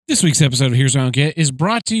This week's episode of Here's What I Don't Get is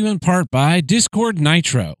brought to you in part by Discord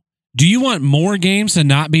Nitro. Do you want more games to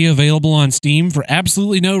not be available on Steam for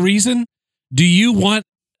absolutely no reason? Do you want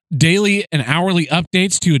daily and hourly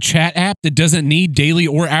updates to a chat app that doesn't need daily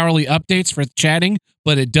or hourly updates for chatting,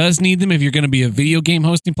 but it does need them if you're going to be a video game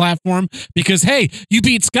hosting platform? Because, hey, you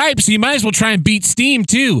beat Skype, so you might as well try and beat Steam,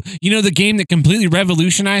 too. You know, the game that completely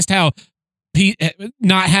revolutionized how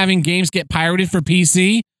not having games get pirated for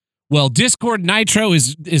PC? Well, Discord Nitro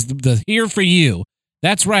is the here for you.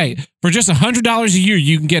 That's right. For just $100 a year,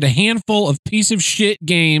 you can get a handful of piece of shit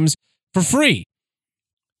games for free.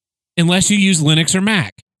 Unless you use Linux or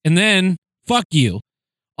Mac. And then, fuck you.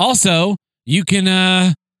 Also, you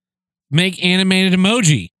can make animated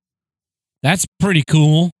emoji. That's pretty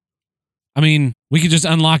cool. I mean, we could just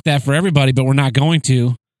unlock that for everybody, but we're not going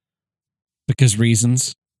to. Because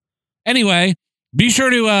reasons. Anyway, be sure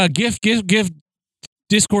to give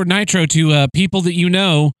Discord Nitro to people that you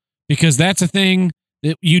know, because that's a thing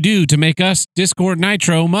that you do to make us Discord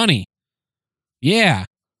Nitro money. Yeah.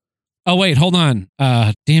 Oh, wait, hold on.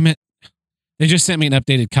 Damn it. They just sent me an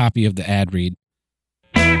updated copy of the ad read.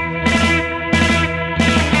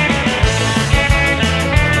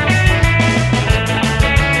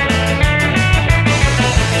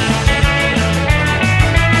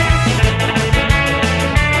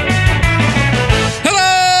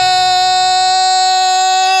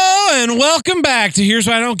 And welcome back to Here's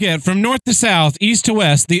What I Don't Get. From north to south, east to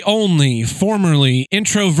west, the only formerly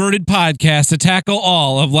introverted podcast to tackle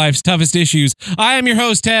all of life's toughest issues. I am your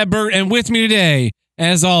host, Tad Burt, and with me today,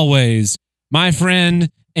 as always, my friend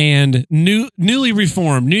and newly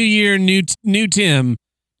reformed, new year, new Tim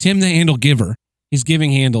the Handle Giver. He's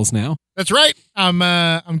giving handles now. That's right.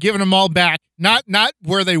 I'm giving them all back. Not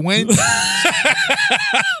where they went,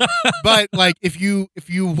 but like if you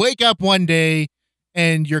wake up one day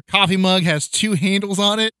and your coffee mug has two handles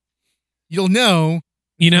on it, you'll know.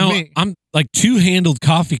 You know, I'm like two-handled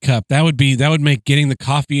coffee cup. That would make getting the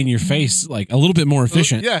coffee in your face like a little bit more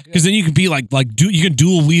efficient. Yeah. Because then you can be you can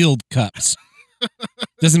dual wield cups.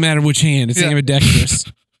 Doesn't matter which hand. It's ambidextrous.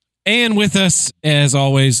 And with us, as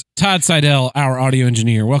always, Todd Seidel, our audio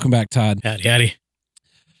engineer. Welcome back, Todd. Howdy.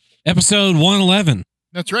 Episode 111.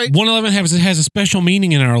 That's right. 111 has a special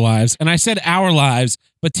meaning in our lives. And I said our lives,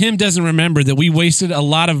 but Tim doesn't remember that we wasted a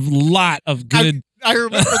lot of good... I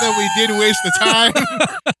remember that we did waste the time.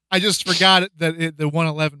 I just forgot the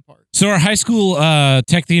 111 part. So our high school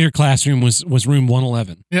tech theater classroom was room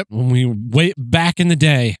 111. Yep. When we back in the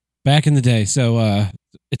day. So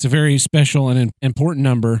it's a very special and important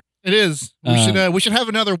number. It is. We should have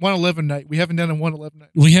another 111 night. We haven't done a 111 night.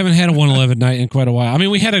 We haven't had a 111 night in quite a while. I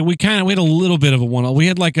mean, we had a little bit of a 111. We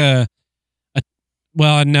had like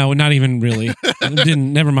well, no, not even really.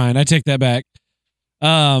 Never mind. I take that back.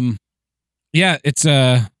 Yeah, it's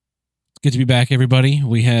good to be back, everybody.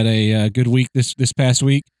 We had a good week this past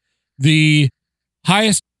week. The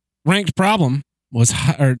highest ranked problem was,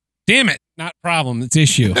 damn it, not problem, it's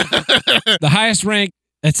issue. The highest rank,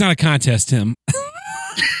 it's not a contest, Tim.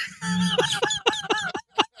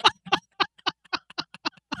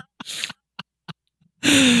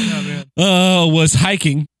 Was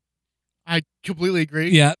hiking. I completely agree.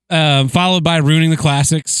 Yeah. Followed by ruining the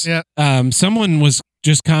classics. Yeah. Someone was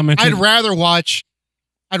just commenting. I'd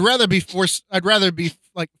rather be force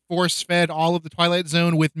fed all of the Twilight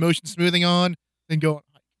Zone with motion smoothing on than go on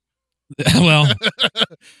hike. Well,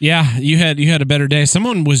 yeah, you had a better day.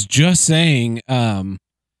 Someone was just saying in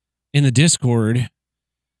the Discord,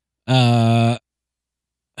 damn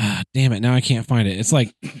it, now I can't find it. It's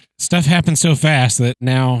like stuff happens so fast that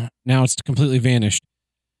now it's completely vanished.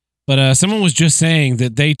 But someone was just saying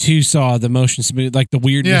that they too saw the motion smooth, like the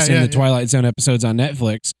weirdness in the Twilight Zone episodes on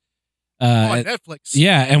Netflix. On Netflix.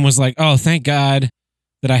 Yeah, and was like, oh, thank God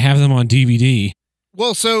that I have them on DVD.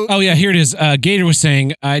 Well, so... Oh, yeah, here it is. Gator was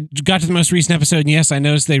saying, I got to the most recent episode, and yes, I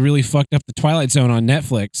noticed they really fucked up the Twilight Zone on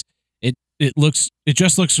Netflix. It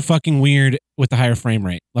just looks fucking weird with the higher frame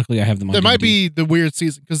rate. Luckily, I have them on DVD. That might be the weird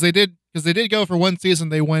season, because they did go for one season,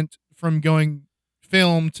 they went from going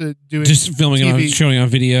film to doing just filming TV. Showing on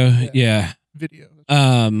video. Yeah. Video.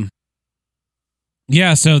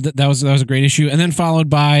 Yeah, so that was a great issue, and then followed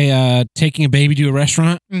by taking a baby to a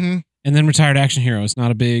restaurant, mm-hmm. and then Retired Action Heroes. Not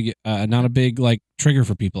a big like trigger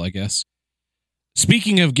for people, I guess.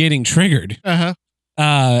 Speaking of getting triggered,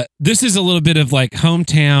 this is a little bit of like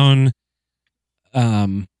hometown.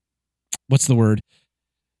 What's the word?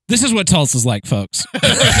 This is what Tulsa's like, folks.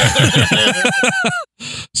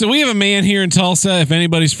 So we have a man here in Tulsa. If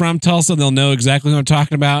anybody's from Tulsa, they'll know exactly what I'm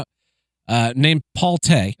talking about. Named Paul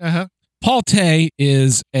Tay. Uh-huh. Paul Tay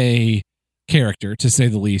is a character, to say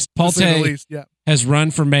the least. Paul Tay has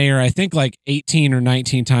run for mayor, I think like 18 or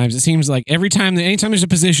 19 times. It seems like anytime there's a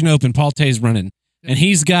position open, Paul Tay's running. And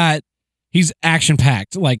he's action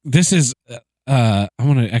packed. Like this is, I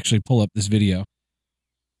want to actually pull up this video.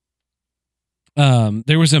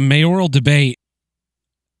 There was a mayoral debate,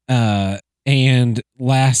 and the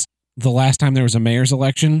last time there was a mayor's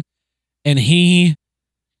election, and he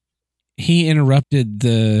interrupted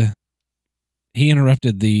the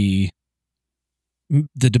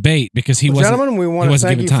debate because he wasn't. Gentlemen, we want to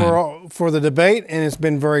thank you for the debate, and it's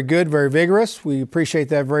been very good, very vigorous. We appreciate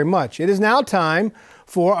that very much. It is now time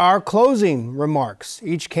for our closing remarks.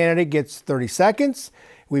 Each candidate gets 30 seconds.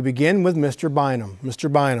 We begin with Mr. Bynum.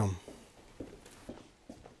 Mr. Bynum.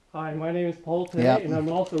 Hi, my name is Paul Tay, and I'm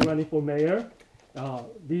also running for mayor.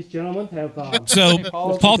 These gentlemen have. So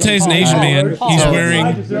Paul Tay's an Asian man. He's wearing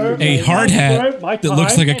a hard hat that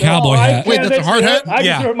looks like a cowboy hat. Wait, that's a hard hat? I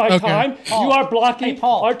deserve my time. You are blocking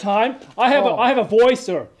our time. I have a voice,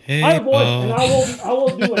 sir. I have a voice, and I will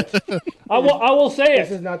do it. I will say it.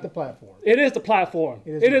 This is not the platform. It is the platform.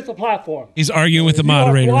 It is the platform. He's arguing with the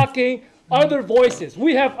moderator. You are blocking other voices.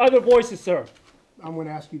 We have other voices, sir. I'm going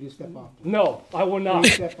to ask you to step off. No, I will not.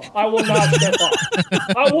 I will not step off.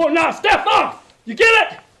 I will not step off. You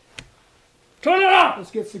get it? Turn it off.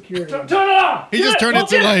 Let's get security. Turn it off. He just turned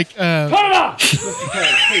into like. Turn it off.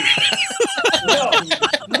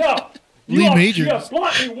 No. Lee Majors. You have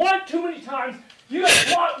blocked me one too many times. You have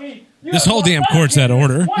blocked me. This whole damn court's out of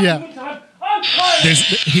order. Yeah. He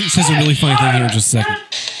says a really funny thing here in just a second.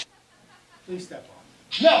 Please step off.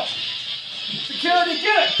 No. Security,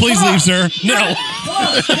 get it. Please leave, sir. No.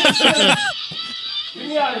 Get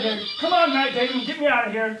me out of here. Come on, Matt Damon. Get me out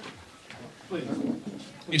of here. Please.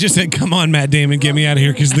 He just said, "Come on, Matt Damon, get me out of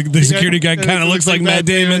here," because the security guy kind of looks like Matt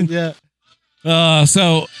Damon. Yeah.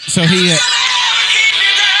 So he.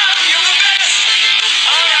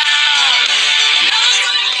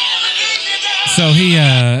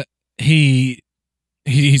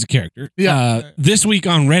 He's a character. Yeah. This week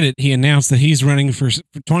on Reddit, he announced that he's running for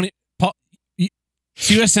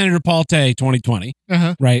U.S. Senator Paul Tay 2020.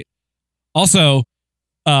 Right. Also,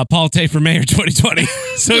 Paul Tay for mayor 2020.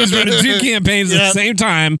 So he's running two campaigns at the same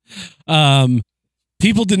time.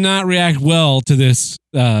 People did not react well to this,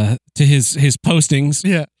 to his postings.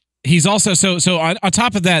 Yeah. He's also so on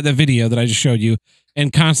top of that, the video that I just showed you,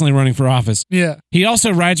 and constantly running for office. Yeah. He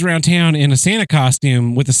also rides around town in a Santa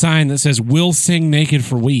costume with a sign that says "We'll sing naked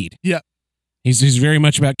for weed." Yeah. He's very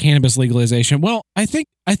much about cannabis legalization. Well, I think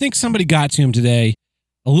somebody got to him today.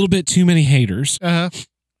 A little bit too many haters.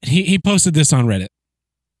 He posted this on Reddit.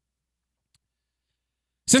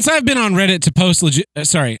 Since I've been on Reddit to post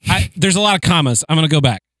there's a lot of commas. I'm going to go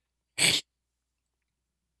back.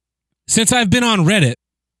 Since I've been on Reddit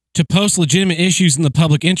to post legitimate issues in the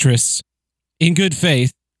public interests in good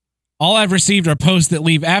faith, all I've received are posts that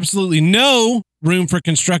leave absolutely no room for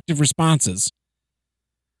constructive responses.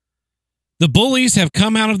 The bullies have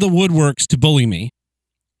come out of the woodworks to bully me.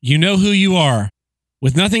 You know who you are.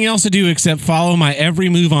 With nothing else to do except follow my every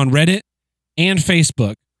move on Reddit and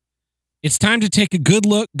Facebook. It's time to take a good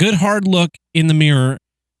hard look in the mirror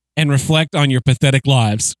and reflect on your pathetic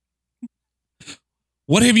lives.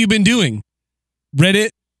 What have you been doing? Reddit,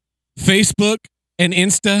 Facebook, and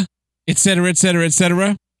Insta, etc., etc.,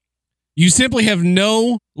 etc. You simply have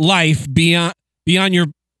no life beyond your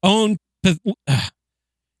own.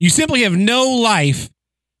 You simply have no life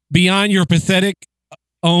beyond your pathetic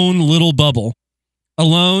own little bubble,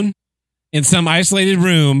 alone in some isolated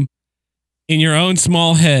room in your own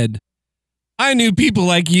small head. I knew people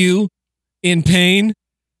like you in pain.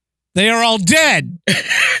 They are all dead.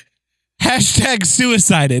 Hashtag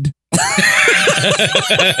suicided.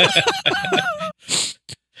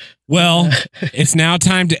 Well, it's now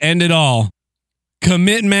time to end it all.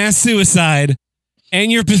 Commit mass suicide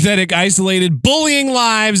and your pathetic, isolated, bullying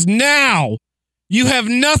lives now. You have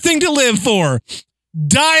nothing to live for.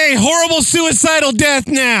 Die a horrible suicidal death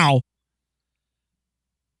now.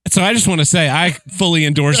 So I just want to say I fully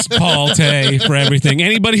endorse Paul Tay for everything.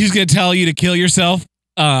 Anybody who's going to tell you to kill yourself,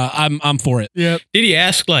 I'm for it. Yep. Did he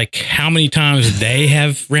ask like how many times they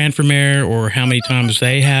have ran for mayor or how many times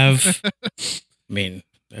they have? I mean,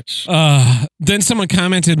 that's. Then someone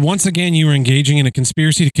commented, once again, you are engaging in a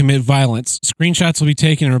conspiracy to commit violence. Screenshots will be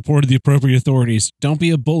taken and reported to the appropriate authorities. Don't be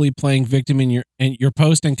a bully playing victim in your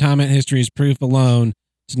post and comment history is proof alone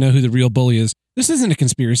to know who the real bully is. This isn't a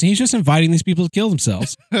conspiracy. He's just inviting these people to kill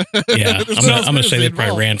themselves. Yeah, I'm going to say they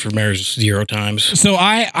probably ran for mayor 0 times. So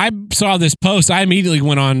I saw this post. I immediately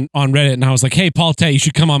went on Reddit and I was like, hey, Paul Tay, you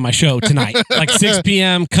should come on my show tonight. Like 6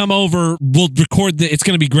 p.m. Come over. We'll record it's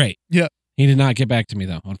going to be great. Yeah. He did not get back to me,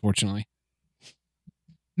 though, unfortunately.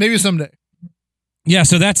 Maybe someday. Yeah,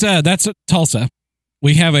 so that's Tulsa.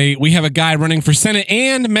 We have a guy running for Senate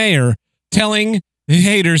and mayor telling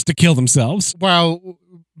haters to kill themselves. Wow.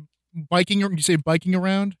 Biking, you say biking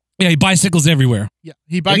around? Yeah, he bicycles everywhere. Yeah,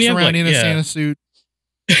 he bikes around in a Santa suit.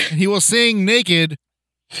 And he will sing naked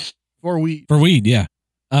for weed. For weed, yeah.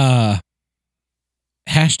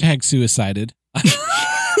 Hashtag suicided.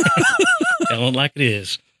 Tell it like it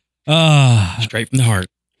is. Straight from the heart.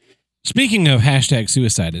 Speaking of hashtag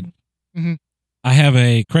suicided, Mhm. I have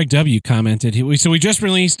a Craig W. commented. So we just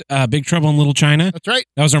released Big Trouble in Little China. That's right.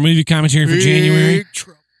 That was our movie commentary for January. Big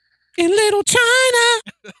Trouble in Little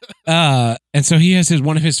China. And so he has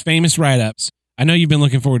one of his famous write-ups. I know you've been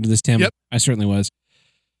looking forward to this, Tim. Yep. I certainly was.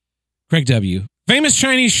 Craig W. Famous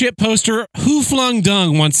Chinese shit poster Hu Flung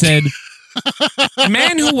Dung once said,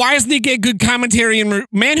 "Man who wisely get good commentary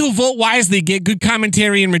man who vote wisely get good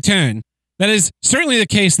commentary in return." That is certainly the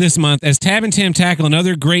case this month as Tab and Tim tackle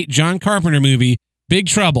another great John Carpenter movie, Big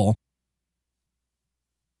Trouble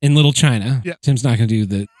in Little China. Yeah. Tim's not going to do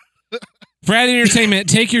the. For added entertainment,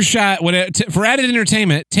 take your shot. For added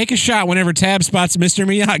entertainment, take a shot whenever Tab spots Mr.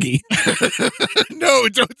 Miyagi. No,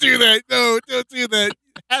 don't do that. No, don't do that.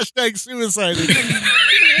 Hashtag suicide.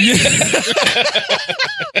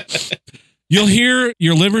 You'll hear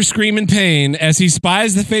your liver scream in pain as he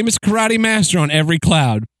spies the famous karate master on every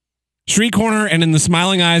cloud, street corner, and in the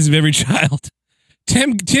smiling eyes of every child.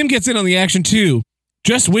 Tim gets in on the action too.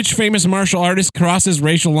 Just which famous martial artist crosses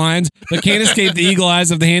racial lines but can't escape the eagle eyes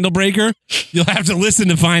of the handle breaker? You'll have to listen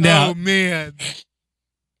to find out. Oh, man.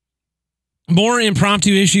 More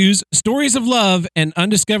impromptu issues, stories of love, and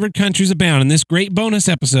undiscovered countries abound in this great bonus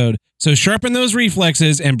episode. So sharpen those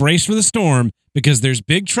reflexes and brace for the storm because there's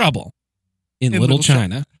big trouble in Little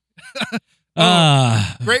China.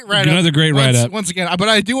 Great write-up. Another great write-up. Once again, but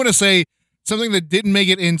I do want to say something that didn't make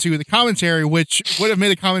it into the commentary, which would have made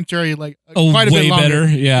the commentary like quite a bit longer. Better,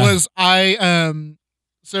 yeah. Was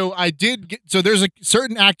so there's a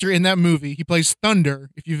certain actor in that movie. He plays Thunder.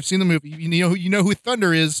 If you've seen the movie, you know who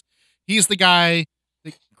Thunder is. He's the guy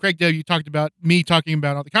that Craig W. talked about, me talking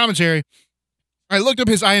about on the commentary. I looked up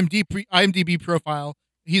his IMDb profile.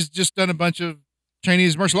 He's just done a bunch of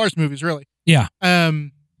Chinese martial arts movies, really. Yeah. I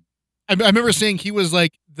remember seeing he was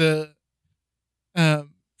like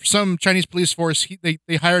some Chinese police force.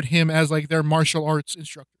 They hired him as like their martial arts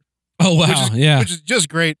instructor. Oh wow, which is just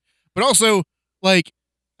great. But also like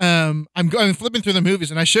I'm flipping through the movies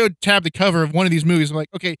and I showed Tab the cover of one of these movies. I'm like,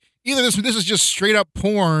 okay, either this is just straight up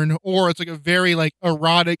porn or it's like a very like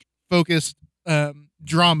erotic focused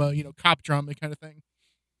drama, cop drama kind of thing.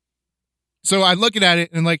 So I look at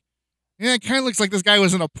it and like, yeah, it kind of looks like this guy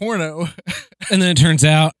was in a porno. And then it turns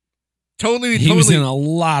out he was in a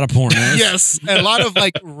lot of pornos. Yes, a lot of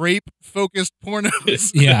like rape focused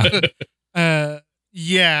pornos. Yeah.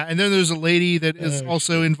 Yeah, and then there's a lady that is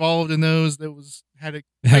also involved in those that had a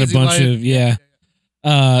bunch life.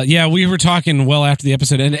 of we were talking well after the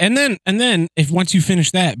episode, and then if once you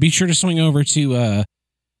finish that, be sure to swing over to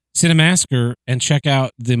Cinemassacre and check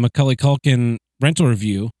out the Macaulay Culkin rental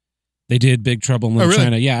review. They did Big Trouble in Little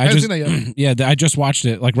China. Yeah, I just watched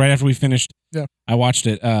it like right after we finished. Yeah, I watched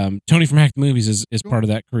it. Tony from Hack the Movies is part of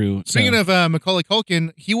that crew. Speaking of Macaulay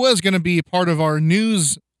Culkin, he was going to be part of our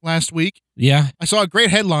news last week. Yeah, I saw a great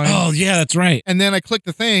headline. Oh yeah, that's right. And then I clicked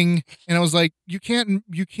the thing, and I was like, you can't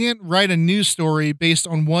write a news story based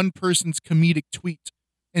on one person's comedic tweet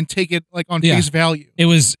and take it like on face value. It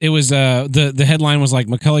was the headline was like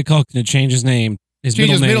Macaulay Culkin to change his name. His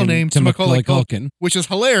middle name to Macaulay Culkin, which is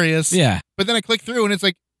hilarious. Yeah, but then I clicked through and it's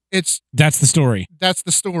like that's the story. That's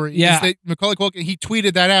the story. Yeah, that Macaulay Culkin, he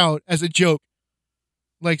tweeted that out as a joke,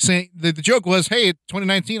 like saying the joke was, "Hey,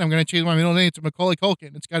 2019, I'm going to change my middle name to Macaulay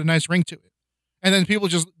Culkin. It's got a nice ring to it." And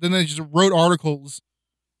then they just wrote articles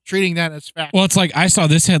treating that as fact. Well, it's like I saw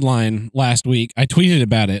this headline last week. I tweeted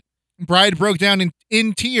about it. Bride broke down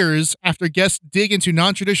in tears after guests dig into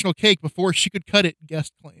non-traditional cake before she could cut it.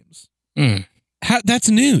 Guest claims. That's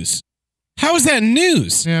news. How is that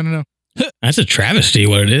news? Yeah, I don't know. That's a travesty.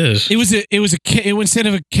 What it is? It was instead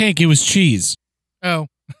of a cake, it was cheese. Oh,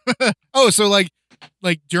 so like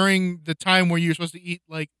during the time where you're supposed to eat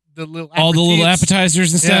like the little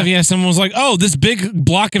appetizers and stuff. Yeah, someone was like, "Oh, this big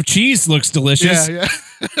block of cheese looks delicious." Yeah.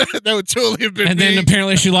 That would totally have been. And then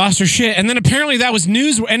apparently she lost her shit. And then apparently that was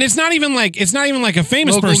news. And it's not even like a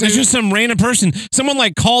famous local person. News. It's just some random person. Someone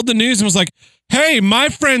like called the news and was like, "Hey, my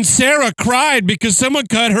friend Sarah cried because someone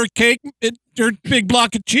cut her cake, her big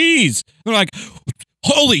block of cheese." They're like,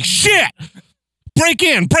 "Holy shit! Break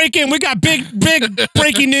in. We got big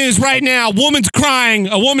breaking news right now. Woman's crying.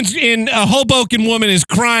 A Hoboken woman is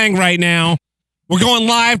crying right now. We're going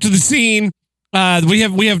live to the scene. We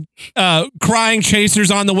have crying chasers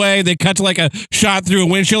on the way. They cut to like a shot through a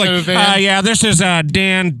windshield. Like, yeah, this is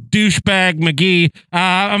Dan douchebag McGee.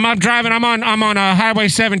 I'm driving. I'm on Highway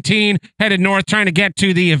 17 headed north, trying to get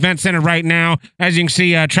to the event center right now. As you can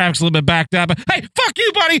see, traffic's a little bit backed up. Hey, fuck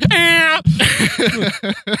you, buddy.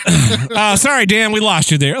 Sorry, Dan, we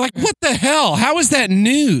lost you there. Like, what the hell? How is that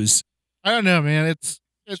news? I don't know, man. It's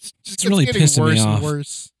really getting pissing worse me off. and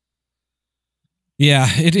worse. Yeah,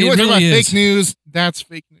 it really is. Fake news. That's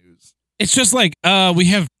fake news. It's just like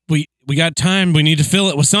we got time. We need to fill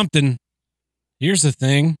it with something. Here's the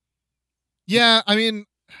thing. Yeah, I mean,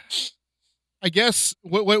 I guess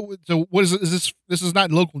what is it? Is this is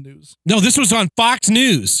not local news? No, this was on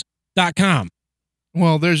FoxNews.com.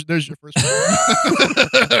 Well, there's your first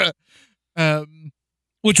one.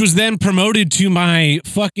 Which was then promoted to my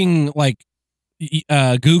fucking like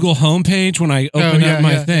Google homepage when I opened up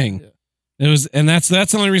my thing. Yeah. It was, and that's the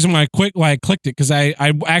only reason why I clicked it, because I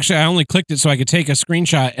only clicked it so I could take a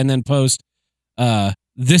screenshot and then post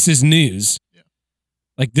this is news. Yeah.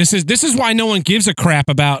 Like this is why no one gives a crap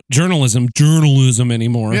about journalism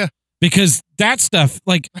anymore. Yeah. Because that stuff,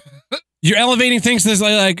 like you're elevating things to this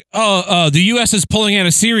like the US is pulling out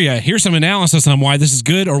of Syria. Here's some analysis on why this is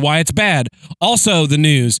good or why it's bad. Also the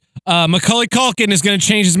news. Macaulay Culkin is going to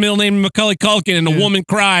change his middle name to Macaulay Culkin, and a woman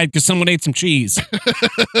cried because someone ate some cheese.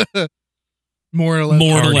 More or less.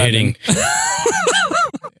 Hitting.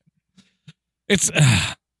 It's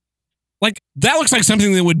like that looks like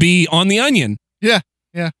something that would be on The Onion. Yeah.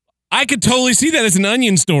 I could totally see that as an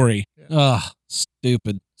Onion story. Yeah. Ugh,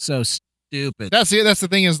 stupid. So stupid. That's the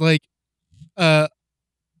thing is like, a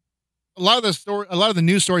lot of the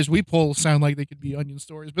news stories we pull sound like they could be Onion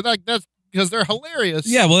stories, but that's because they're hilarious.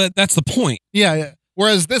 Yeah, well, that's the point. Yeah.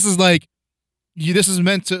 Whereas this is like, this is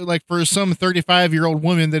meant to like for some 35-year-old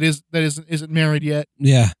woman that isn't married yet.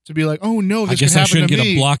 Yeah. To be like, oh no, this I guess could I happen should to get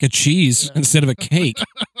me. a block of cheese instead of a cake.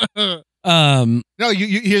 No,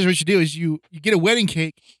 you here's what you do is you get a wedding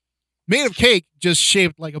cake made of cake just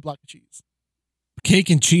shaped like a block of cheese. Cake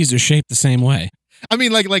and cheese are shaped the same way. I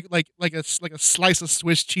mean, like a slice of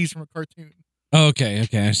Swiss cheese from a cartoon. Oh, okay,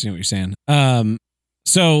 I see what you're saying.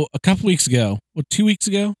 So a couple weeks ago, 2 weeks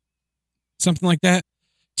ago, something like that,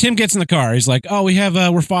 Tim gets in the car. He's like, "Oh,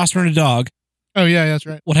 we're fostering a dog." Oh yeah, that's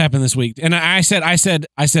right. What happened this week? And I said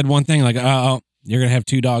one thing like, "Oh, you're gonna have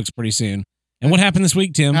 2 dogs pretty soon." And what happened this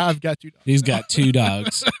week, Tim? I've got 2 dogs. He's got 2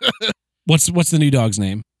 dogs. What's the new dog's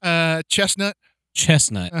name? Chestnut.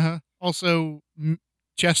 Chestnut. Also,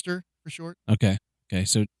 Chester for short. Okay.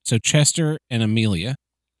 So Chester and Amelia.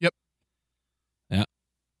 Yep. Yeah.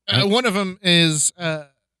 One of them is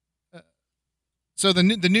so the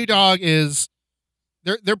new dog is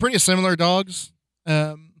they're pretty similar dogs.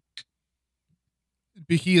 But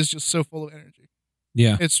he is just so full of energy.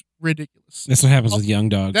 Yeah. It's ridiculous. That's what happens with young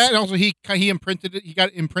dogs. That also he imprinted it. He got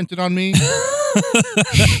it imprinted on me.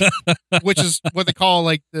 Which is what they call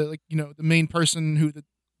like the main person who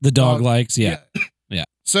the dog likes. Yeah.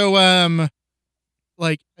 So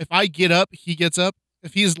like if I get up, he gets up.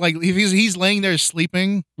 If he's laying there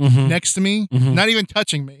sleeping next to me, not even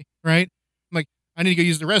touching me, right? I'm like, I need to go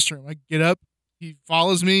use the restroom. I get up, he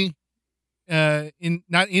follows me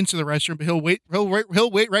not into the restroom, but he'll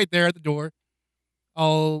wait right there at the door.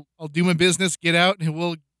 I'll do my business, get out, and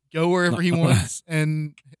we'll go wherever he wants.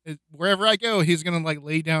 And wherever I go, he's gonna like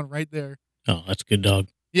lay down right there. Oh, that's a good dog.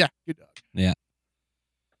 Yeah, good dog. Yeah.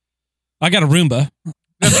 I got a Roomba.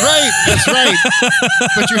 That's right.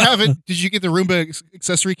 But you haven't. Did you get the Roomba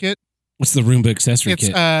accessory kit? What's the Roomba accessory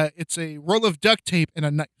kit? It's a roll of duct tape and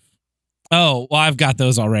a knife. Oh, well, I've got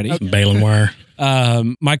those already. Okay. Baling wire.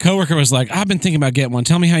 My coworker was like, "I've been thinking about getting one.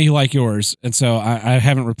 Tell me how you like yours." And so I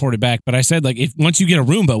haven't reported back, but I said like, if once you get a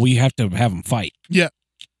Roomba, we have to have them fight. Yeah.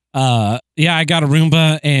 Yeah, I got a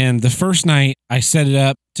Roomba, and the first night I set it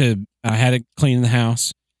up I had it clean the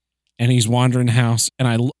house. And he's wandering the house,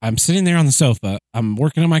 and I'm sitting there on the sofa. I'm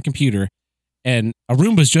working on my computer, and a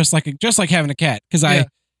Roomba's just like having a cat. Because I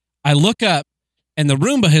look up, and the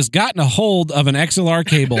Roomba has gotten a hold of an XLR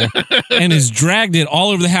cable and has dragged it all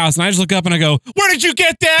over the house. And I just look up and I go, "Where did you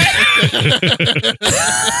get that?"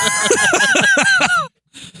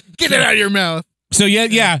 Get it out of your mouth. So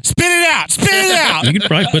yeah, spit it out. You could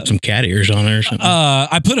probably put some cat ears on it or something.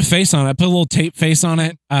 I put a face on it. I put a little tape face on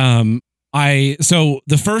it. So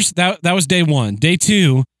the first that was day 1. Day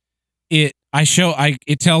 2, it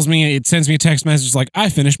tells me, it sends me a text message like, "I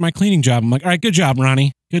finished my cleaning job." I'm like, "All right, good job,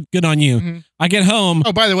 Ronnie. Good on you." Mm-hmm. I get home.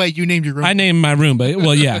 Oh, by the way, you named your Roomba. I named my Roomba.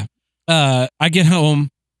 Well, yeah. I get home.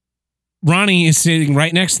 Ronnie is sitting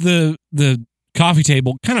right next to the coffee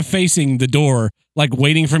table, kind of facing the door, like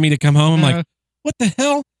waiting for me to come home. I'm like, "What the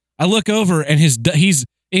hell?" I look over and he's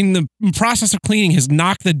in the process of cleaning, has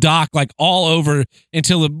knocked the dock like all over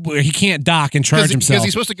until where he can't dock and charge himself. Because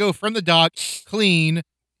he's supposed to go from the dock, clean.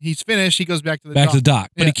 He's finished. He goes back to the dock.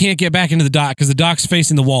 But he can't get back into the dock because the dock's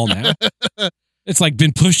facing the wall now. It's like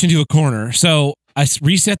been pushed into a corner. So I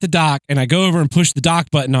reset the dock and I go over and push the dock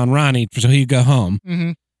button on Ronnie so he could go home.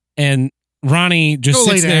 Mm-hmm. And Ronnie just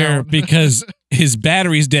sits there because his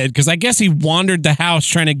battery's dead. Because I guess he wandered the house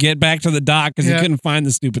trying to get back to the dock because he couldn't find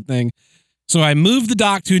the stupid thing. So I moved the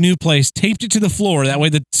dock to a new place, taped it to the floor. That way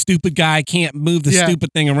the stupid guy can't move the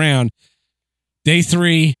stupid thing around. Day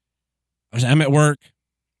 3, I'm at work.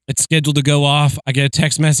 It's scheduled to go off. I get a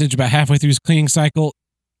text message about halfway through his cleaning cycle.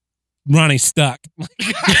 Ronnie's stuck. Tab,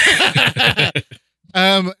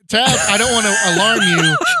 I don't want to alarm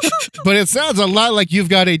you, but it sounds a lot like you've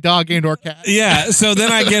got a dog and or cat. Yeah. So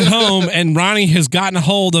then I get home and Ronnie has gotten a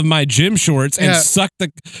hold of my gym shorts and sucked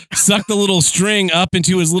the little string up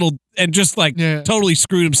into his little and just like totally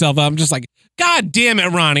screwed himself up. I'm just like, God damn it,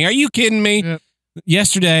 Ronnie. Are you kidding me? Yeah.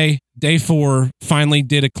 Yesterday, day 4, finally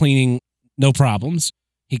did a cleaning. No problems.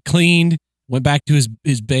 He cleaned, went back to his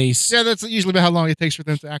base. Yeah, that's usually about how long it takes for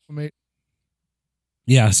them to acclimate.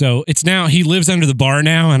 Yeah, so it's now, he lives under the bar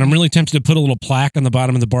now, and I'm really tempted to put a little plaque on the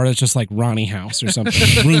bottom of the bar that's just like Ronnie House or something.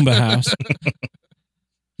 Roomba House.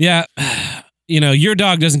 Yeah, your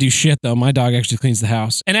dog doesn't do shit, though. My dog actually cleans the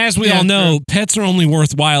house. And as we all know, pets are only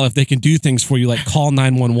worthwhile if they can do things for you, like call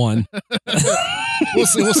 911. We'll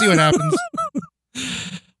see what happens.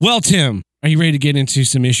 Well, Tim, are you ready to get into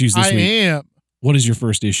some issues this week? I am. What is your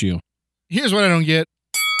first issue? Here's what I don't get.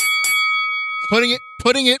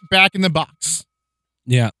 Putting it back in the box.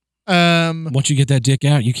 Yeah. Once you get that dick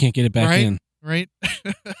out, you can't get it back in. Right.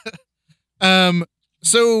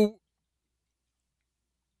 So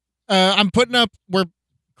I'm putting up where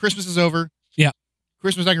Christmas is over. Yeah.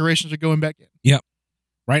 Christmas decorations are going back in. Yep.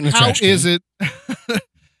 Right in the trash can.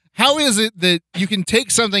 How is it that you can take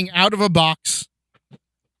something out of a box,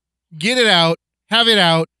 get it out, have it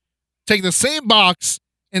out, take the same box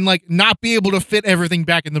and like not be able to fit everything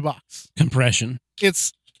back in the box? Compression.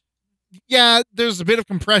 There's a bit of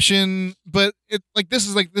compression, but this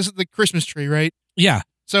is the Christmas tree, right? Yeah.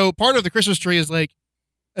 So part of the Christmas tree is like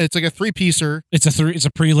it's like a 3-piecer. It's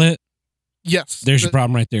a pre-lit. Yes. There's your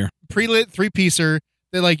problem right there. Pre-lit 3-piecer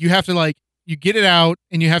that like you have to like you get it out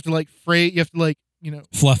and you have to like you have to like,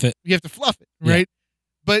 fluff it. You have to fluff it, right? Yeah.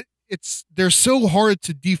 But they're so hard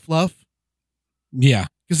to defluff. Yeah.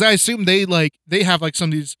 Because I assume they have like some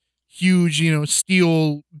of these huge,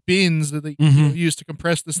 steel bins that they use to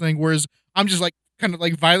compress this thing. Whereas I'm just like kind of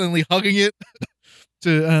like violently hugging it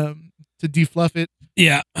to defluff it.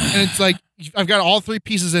 Yeah. And it's like, I've got all 3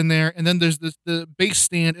 pieces in there. And then there's the base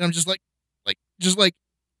stand. And I'm just like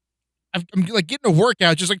I'm like getting a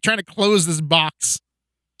workout, just like trying to close this box.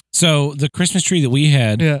 So the Christmas tree that we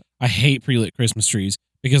had, I hate pre-lit Christmas trees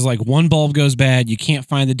because like one bulb goes bad. You can't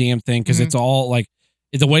find the damn thing because it's all like,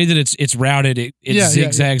 the way that it's routed, it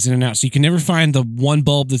zigzags in and out. So you can never find the one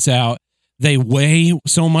bulb that's out. They weigh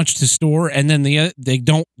so much to store, and then they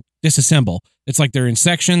don't disassemble. It's like they're in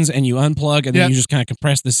sections, and you unplug, and then you just kind of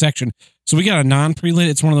compress the section. So we got a non-pre-lit.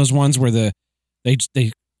 It's one of those ones where they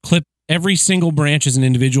clip every single branch is an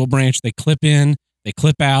individual branch. They clip in, they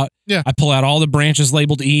clip out. Yeah. I pull out all the branches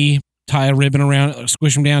labeled E, tie a ribbon around,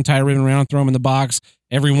 squish them down, tie a ribbon around, throw them in the box.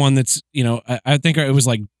 Everyone that's I think it was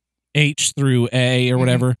like H through A or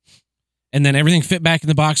whatever. And then everything fit back in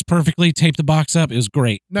the box perfectly, taped the box up. It was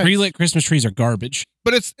great. Nice. Pre-lit Christmas trees are garbage.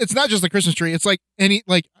 But it's not just the Christmas tree. It's like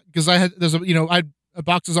because I had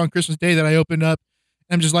boxes on Christmas Day that I opened up.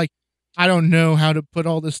 And I'm just like, I don't know how to put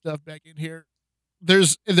all this stuff back in here.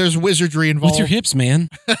 There's wizardry involved. With your hips, man.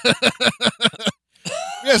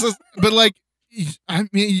 Yes, but like, I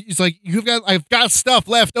mean, it's like I've got stuff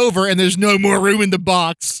left over, and there's no more room in the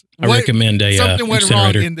box. I recommend a something went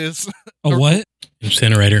incinerator. wrong in this. A what?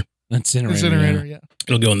 Incinerator. Incinerator. Yeah.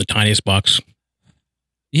 It'll go in the tiniest box.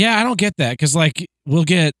 Yeah, I don't get that because like you'll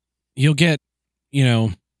get a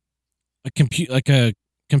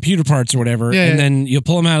computer parts or whatever, and then you'll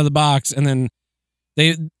pull them out of the box, and then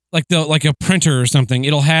they like a printer or something.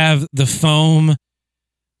 It'll have the foam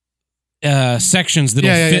sections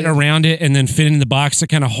that'll fit around it and then fit in the box to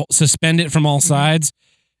kind of suspend it from all sides.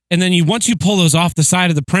 And then once you pull those off the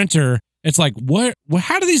side of the printer, it's like, what?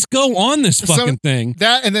 How do these go on this fucking thing?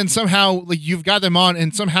 That, and then somehow like you've got them on,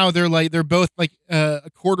 and somehow they're both like a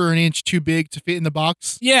quarter an inch too big to fit in the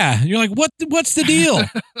box. Yeah, you're like, what's the deal? And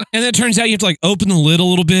then it turns out you have to like open the lid a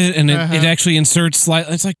little bit, and it actually inserts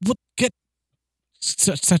slightly. It's like, what? Get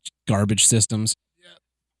such garbage systems.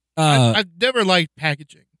 Yeah, I've never liked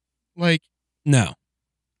packaging. Like, no.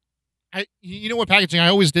 you know what packaging I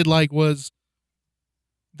always did like was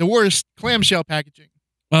the worst clamshell packaging.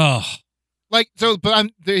 Oh, Like so, but I'm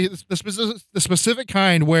the specific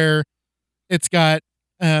kind where it's got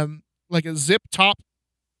like a zip top,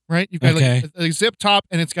 right? You've got Okay. like a zip top,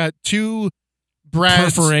 and it's got two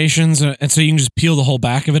brads, perforations, and so you can just peel the whole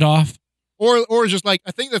back of it off. or just like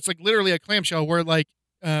I think that's like literally a clamshell where like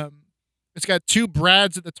it's got two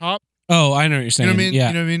brads at the top. Oh, I know what you're saying. You know what I mean? Yeah.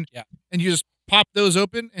 You know what I mean? Yeah. And you just pop those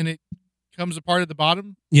open, and it comes apart at the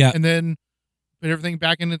bottom, Yeah. and then put everything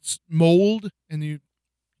back in its mold, and you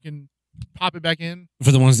can pop it back in.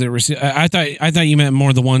 For the ones that receive, I thought you meant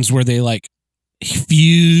more the ones where they like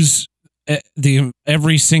fuse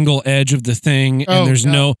every single edge of the thing, and there's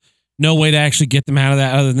no way to actually get them out of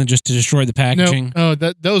that other than just to destroy the packaging. No,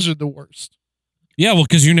 those are the worst. Yeah, well,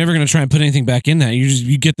 because you're never going to try and put anything back in that.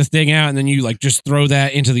 You get the thing out, and then you like just throw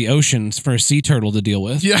that into the oceans for a sea turtle to deal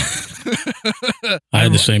with. Yeah. I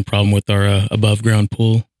had the same problem with our above ground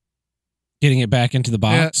pool. Getting it back into the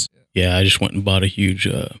box. Yeah, I just went and bought a huge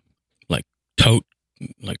like tote,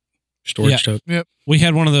 like storage tote. We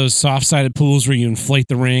had one of those soft-sided pools where you inflate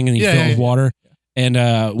the ring and you fill it with water,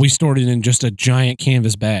 and we stored it in just a giant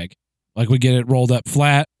canvas bag. Like we get it rolled up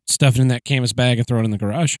flat, stuff it in that canvas bag, and throw it in the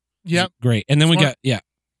garage. Yeah, great. And then we got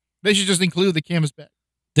They should just include the canvas bag.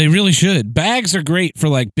 They really should. Bags are great for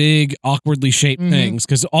like big, awkwardly shaped things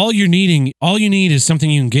because all you need is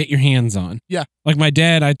something you can get your hands on. Yeah. Like my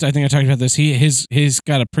dad, I think I talked about this. He's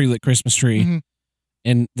got a pre-lit Christmas tree,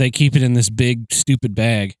 and they keep it in this big, stupid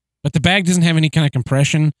bag. But the bag doesn't have any kind of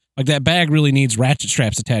compression. Like that bag really needs ratchet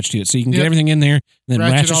straps attached to it, so you can get everything in there, and then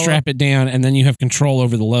ratchet strap it down, and then you have control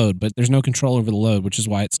over the load. But there's no control over the load, which is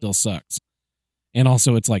why it still sucks. And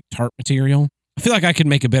also, it's like tarp material. I feel like I could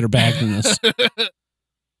make a better bag than this.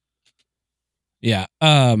 Yeah.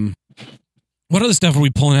 What other stuff are we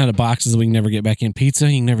pulling out of boxes that we can never get back in?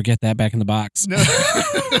 Pizza? You can never get that back in the box. No.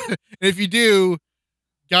 If you do,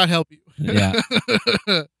 God help you. Yeah.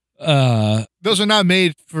 Those are not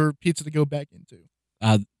made for pizza to go back into.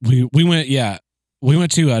 We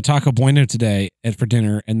went to Taco Bueno today for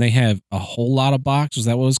dinner, and they have a whole lot of box. Was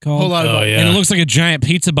that what it was called? Whole lot of box. And it looks like a giant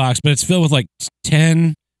pizza box, but it's filled with like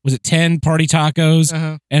 10 party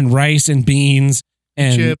tacos and rice and beans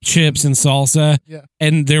and chips and salsa. Yeah.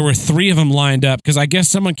 And there were 3 of them lined up because I guess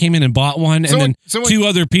someone came in and bought one, and then 2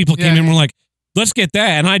 other people came in and were like, let's get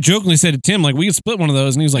that. And I jokingly said to Tim, like, we could split one of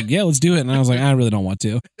those. And he was like, yeah, let's do it. And I was like, I really don't want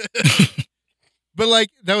to. But like,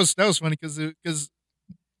 that was funny because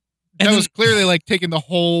that was clearly like taking the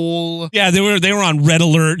whole. Yeah, they were on red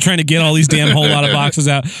alert trying to get all these damn whole lot of boxes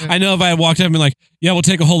out. I know if I had walked up and been like, yeah, we'll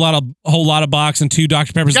take a whole lot of box and 2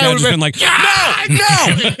 Dr. Peppers, guy would have been like, no,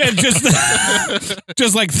 and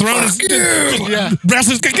just like thrown his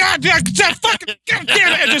restless, God damn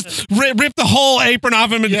it, and just rip the whole apron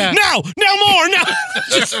off him and no more,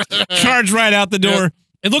 just charge right out the door.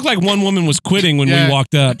 It looked like one woman was quitting when we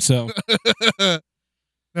walked up. So that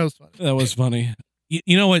was funny. That was funny.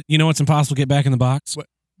 You know what? You know what's impossible to get back in the box? What?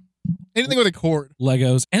 Anything with a cord.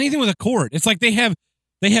 Legos. Anything with a cord. It's like they have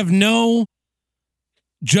no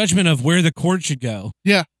judgment of where the cord should go.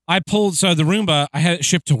 Yeah. I pulled the Roomba, I had it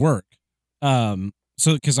shipped to work. So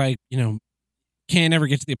because I, can't ever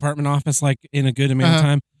get to the apartment office like in a good amount of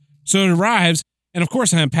time. So it arrives, and of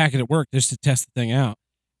course I unpack it at work just to test the thing out.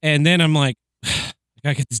 And then I'm like, I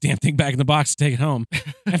gotta get this damn thing back in the box to take it home.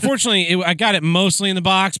 Unfortunately, I got it mostly in the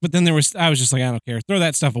box, but then I was just like, I don't care. Throw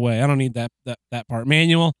that stuff away. I don't need that part.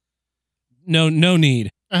 Manual, no need.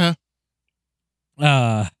 It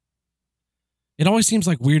always seems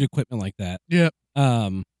like weird equipment like that. Yeah.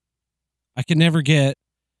 I could never get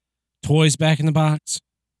toys back in the box.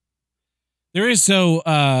 There is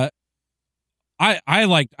that's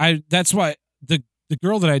why the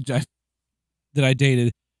girl that I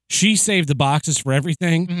dated, she saved the boxes for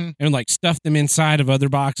everything and like stuffed them inside of other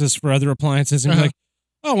boxes for other appliances and be like,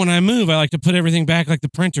 oh, when I move, I like to put everything back like the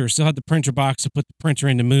printer. Still had the printer box to put the printer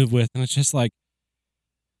in to move with. And it's just like,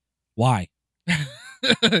 why?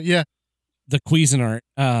 Yeah. The Cuisinart,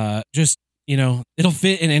 it'll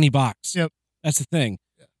fit in any box. Yep. That's the thing.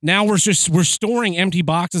 Yeah. Now we're storing empty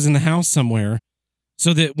boxes in the house somewhere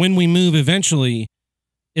so that when we move eventually,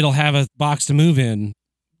 it'll have a box to move in.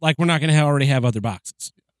 Like we're not going to already have other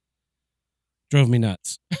boxes. Drove me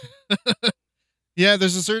nuts. Yeah,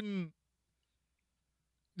 there's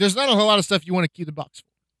not a whole lot of stuff you want to keep the box for.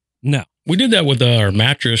 No. We did that with our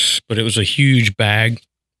mattress, but it was a huge bag.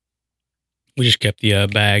 We just kept the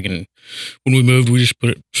bag, and when we moved, we just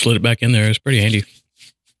slid it back in there. It was pretty handy.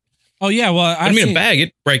 Oh yeah, well, a bag,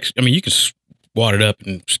 it breaks. I mean, you can wad it up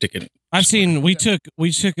and stick it. I've seen we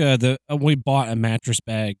bought a mattress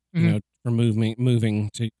bag, you know, for moving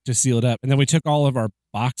to seal it up, and then we took all of our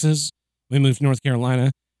boxes. We moved to North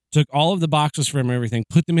Carolina, took all of the boxes from everything,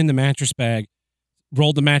 put them in the mattress bag,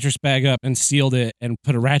 rolled the mattress bag up and sealed it, and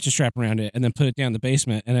put a ratchet strap around it, and then put it down in the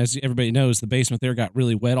basement. And as everybody knows, the basement there got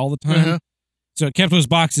really wet all the time, so it kept those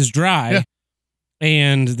boxes dry. Yeah.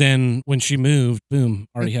 And then when she moved, boom,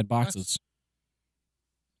 already had boxes.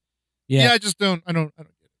 Yeah, I don't get it.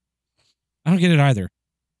 I don't get it either.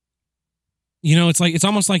 You know, it's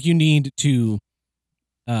almost like you need to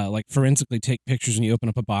like forensically take pictures when you open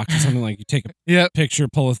up a box or something. Like you take a picture,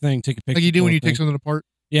 pull a thing, take a picture. Like you do when you take take something apart.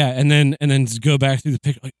 Yeah, and then go back through the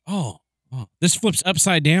picture like, oh, this flips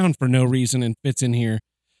upside down for no reason and fits in here.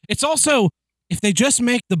 It's also, if they just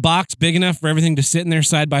make the box big enough for everything to sit in there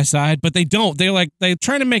side by side, but they don't. They're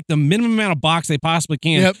trying to make the minimum amount of box they possibly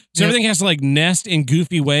can. So everything has to like nest in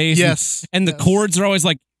goofy ways. Yes. And the cords are always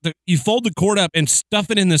like, you fold the cord up and stuff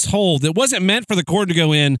it in this hole that wasn't meant for the cord to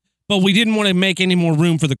go in, but we didn't want to make any more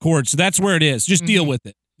room for the cord. So that's where it is. Just deal with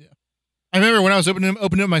it. Yeah. I remember when I was opening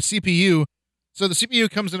up my CPU. So the CPU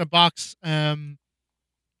comes in a box,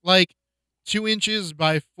 like 2 inches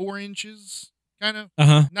by 4 inches, kind of.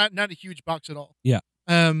 Not a huge box at all. Yeah.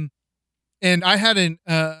 And I had an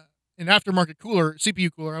aftermarket cooler, CPU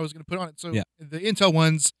cooler, I was going to put on it. So the Intel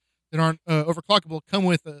ones that aren't overclockable come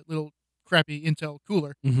with a little crappy Intel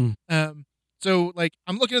cooler. So like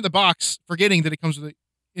I'm looking at the box, forgetting that it comes with an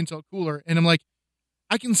Intel cooler, and I'm like,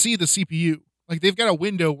 I can see the CPU. Like they've got a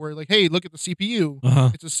window where like, hey, look at the CPU.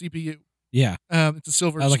 It's a CPU. Yeah. It's a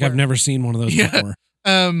silver. Like I've never seen one of those before.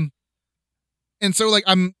 And so like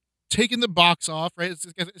I'm taking the box off, right?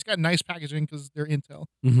 It's got nice packaging because they're Intel.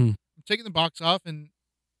 I'm taking the box off and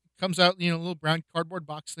it comes out, you know, a little brown cardboard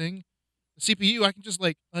box thing. The CPU, I can just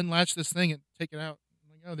like unlatch this thing and take it out.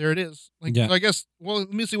 I'm like, oh, there it is. Like, so I guess, well,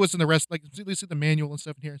 let me see what's in the rest. Like, let me see the manual and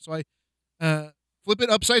stuff in here. So I flip it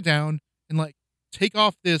upside down and like take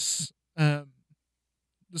off this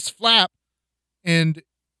this flap and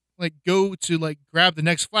like go to like grab the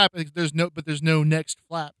next flap. There's no next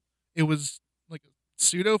flap. It was like a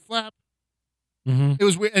pseudo flap. It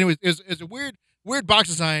was weird. Anyways, it was a weird box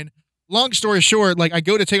design. Long story short, like I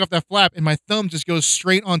go to take off that flap and my thumb just goes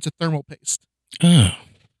straight onto thermal paste. Oh,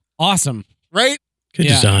 awesome! Right? Good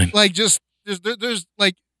design. Like just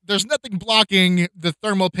there's nothing blocking the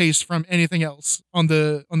thermal paste from anything else on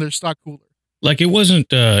their stock cooler. Like it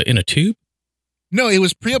wasn't in a tube. No, it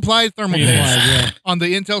was pre-applied thermal paste on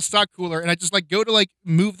the Intel stock cooler, and I just like go to like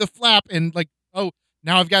move the flap and like, oh,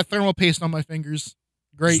 now I've got thermal paste on my fingers.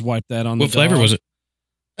 Great. Just wipe that on. What flavor was it?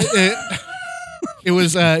 It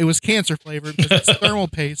was cancer flavored because it's thermal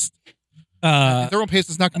paste. Thermal paste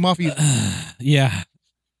does not come off easy. Yeah.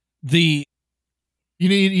 You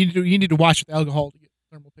need to wash with alcohol to get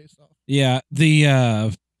thermal paste off. Yeah.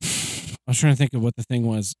 I was trying to think of what the thing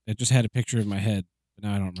was. It just had a picture in my head, but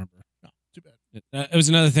now I don't remember. No, too bad. It was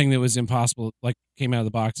another thing that was impossible. Like came out of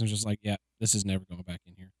the box and was just like, yeah, this is never going back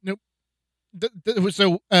in here. Nope.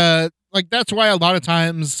 So like that's why a lot of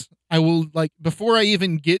times I will like before I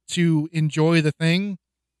even get to enjoy the thing,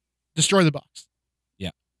 destroy the box.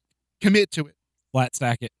 Yeah. Commit to it. Flat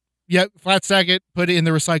stack it. Yep. Flat stack it. Put it in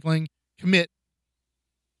the recycling. Commit.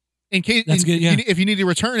 In case that's good. Yeah. If you need to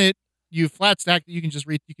return it, you flat stack it. You can just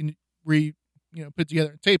put it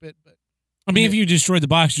together and tape it. But I mean, if you destroyed the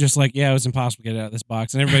box, you're just like, yeah, it was impossible to get it out of this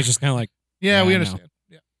box, and everybody's just kind of like, yeah, we understand.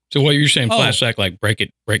 Yeah. So what you're saying, flat stack, like break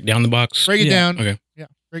down the box, break it down. Okay. Yeah.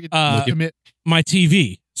 Break it down. Commit. My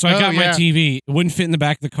TV. So I got my TV. It wouldn't fit in the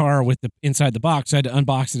back of the car with the inside the box. I had to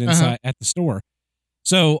unbox it inside at the store.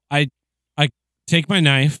 So I take my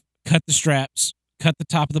knife, cut the straps, cut the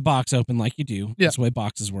top of the box open like you do. Yeah. That's the way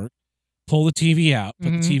boxes work. Pull the TV out,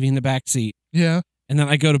 put the TV in the back seat. Yeah. And then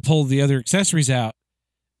I go to pull the other accessories out.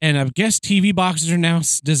 And I guess TV boxes are now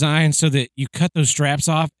designed so that you cut those straps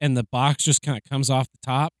off and the box just kind of comes off the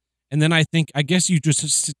top. And then I guess you just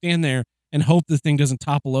stand there and hope the thing doesn't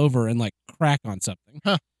topple over and like crack on something.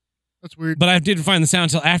 Huh. That's weird. But I didn't find the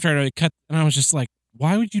sound until after I cut, and I was just like,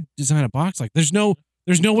 why would you design a box like there's no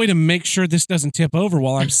way to make sure this doesn't tip over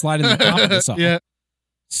while I'm sliding the top of this off. Yeah.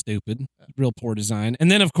 Stupid. Real poor design. And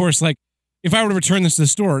then of course, like if I were to return this to the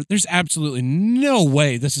store, there's absolutely no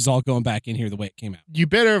way this is all going back in here the way it came out. You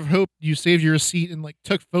better have hoped you saved your receipt and like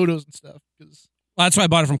took photos and stuff. Well, that's why I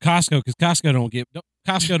bought it from Costco, because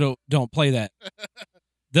Costco don't play that.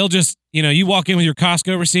 They'll just, you walk in with your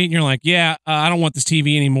Costco receipt and you're like, yeah, I don't want this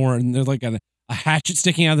TV anymore. And they're like a hatchet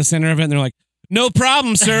sticking out of the center of it. And they're like, no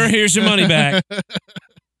problem, sir. Here's your money back.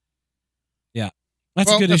 Yeah.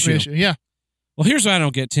 That's a good issue. Yeah. Well, here's what I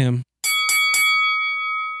don't get, Tim.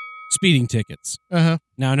 speeding tickets. Uh-huh.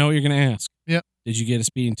 Now I know what you're going to ask. Yep. Did you get a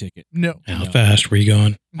speeding ticket? No. How fast were you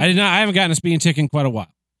going? I did not. I haven't gotten a speeding ticket in quite a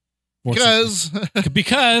while. Because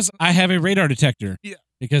I have a radar detector. Yeah.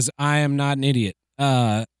 Because I am not an idiot.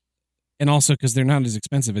 And also because they're not as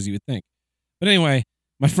expensive as you would think. But anyway,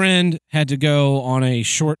 my friend had to go on a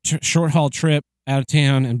short haul trip out of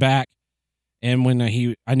town and back. And when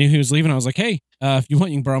I knew he was leaving, I was like, hey, if you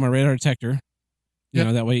want, you can borrow my radar detector. You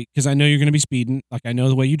know, that way, because I know you're going to be speeding. Like, I know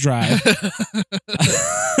the way you drive.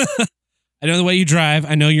 I know the way you drive.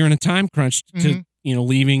 I know you're in a time crunch to,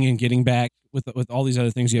 leaving and getting back with all these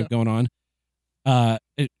other things you have going on. I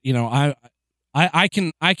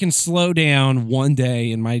can slow down one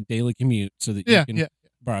day in my daily commute so that you can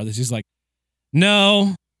borrow this. He's like,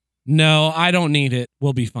 no, I don't need it.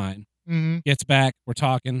 We'll be fine. Gets back. We're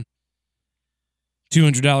talking.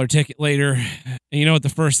 $200 ticket later. And you know what the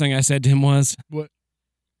first thing I said to him was? What?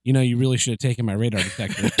 You really should have taken my radar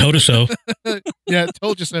detector. Told us so. Yeah,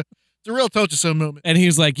 told you so. It's a real told you so moment. And he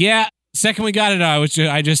was like, yeah. Second we got it,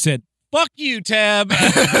 I just said, fuck you, Tab. But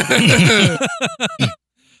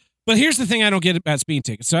here's the thing I don't get about speeding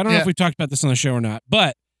tickets. So I don't know if we've talked about this on the show or not,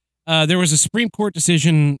 but there was a Supreme Court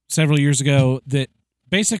decision several years ago that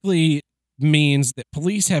basically means that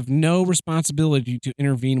police have no responsibility to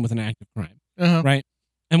intervene with an act of crime. Right.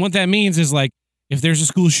 And what that means is, like, if there's a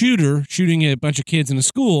school shooter shooting a bunch of kids in a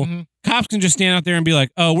school, cops can just stand out there and be like,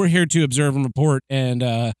 oh, we're here to observe and report and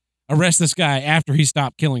arrest this guy after he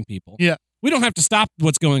stopped killing people. Yeah. We don't have to stop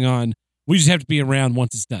what's going on. We just have to be around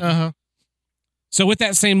once it's done. So with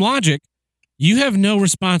that same logic, you have no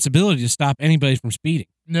responsibility to stop anybody from speeding.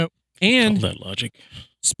 Nope. And that logic.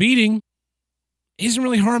 Speeding isn't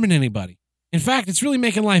really harming anybody. In fact, it's really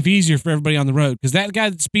making life easier for everybody on the road, because that guy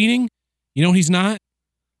that's speeding, he's not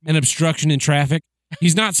an obstruction in traffic.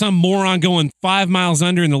 He's not some moron going 5 miles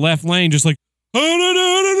under in the left lane, just like,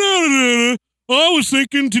 I was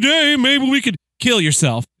thinking today maybe we could kill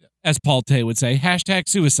yourself, as Paul Tay would say.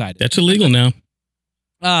 #suicide. That's illegal now.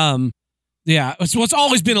 Yeah, it's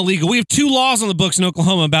always been illegal. We have 2 laws on the books in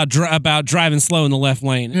Oklahoma about driving slow in the left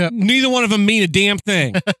lane. Yep. Neither one of them mean a damn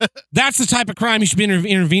thing. That's the type of crime you should be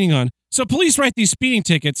intervening on. So police write these speeding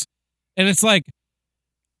tickets, and it's like,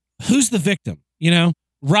 who's the victim?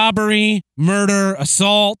 Robbery, murder,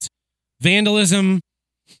 assault, vandalism,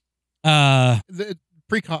 The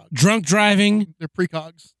precogs. drunk driving. They're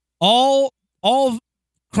precogs. All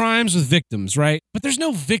crimes with victims, right? But there's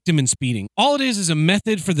no victim in speeding. All it is a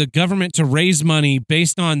method for the government to raise money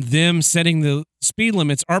based on them setting the speed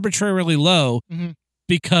limits arbitrarily low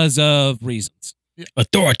because of reasons.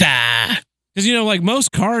 Authority. Because, like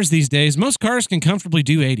most cars these days, most cars can comfortably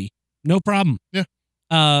do 80. No problem. Yeah.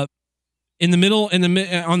 In the middle,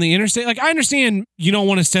 on the interstate, like, I understand you don't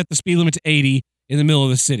want to set the speed limit to 80 in the middle of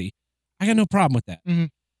the city. I got no problem with that.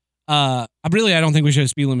 I don't think we should have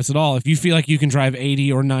speed limits at all. If you feel like you can drive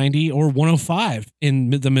 80 or 90 or 105 in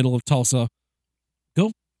the middle of Tulsa,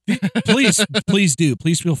 go. Please do.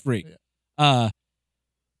 Please feel free.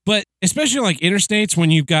 But especially like interstates, when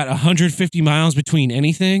you've got 150 miles between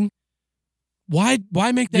anything, why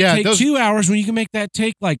make that take 2 hours when you can make that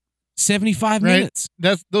take like 75 minutes?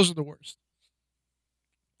 Those are the worst.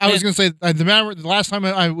 I was going to say, the last time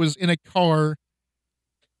I was in a car,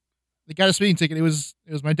 they got a speeding ticket. It was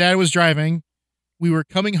my dad was driving. We were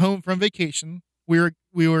coming home from vacation. We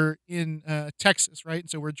were in Texas, right?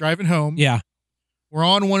 So we're driving home. Yeah. We're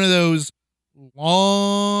on one of those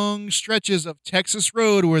long stretches of Texas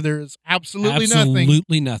road where there's absolutely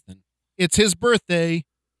nothing. It's his birthday.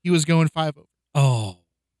 He was going 5 over. Oh,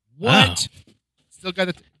 what? Wow. Still got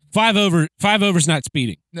it. 5 over. 5 over's not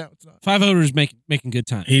speeding. No, it's not. 5 over is making good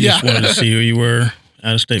time. He just wanted to see who you were.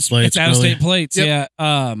 Out of state plates. It's out of state plates. Yep.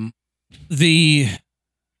 Yeah.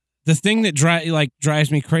 The thing that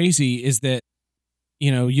drives me crazy is that,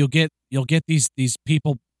 you'll get these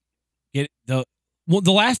people get the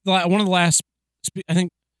last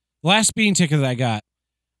speeding ticket that I got.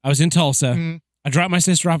 I was in Tulsa. I dropped my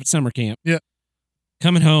sister off at summer camp. Yeah.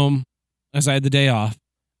 Coming home as I had the day off.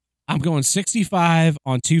 I'm going 65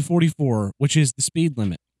 on 244, which is the speed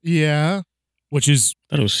limit. Yeah. Which is,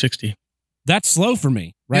 I thought it was 60. That's slow for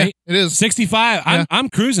me, right? Yeah, it is. 65. Yeah. I'm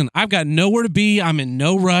cruising. I've got nowhere to be. I'm in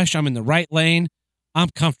no rush. I'm in the right lane. I'm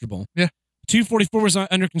comfortable. Yeah. 244 was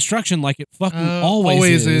under construction like it fucking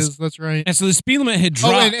always is. That's right. And so the speed limit had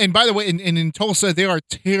dropped. Oh, and by the way, in Tulsa, they are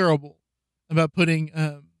terrible about putting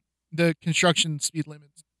the construction speed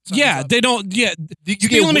limits. Yeah, they don't. Yeah,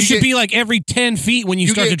 speed limit should be like every 10 feet when you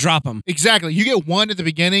start to drop them. Exactly. You get 1 at the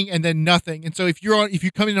beginning and then nothing. And so if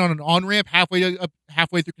you come in on an on ramp halfway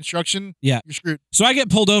through construction, you're screwed. So I get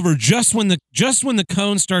pulled over just when the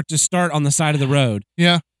cones start on the side of the road.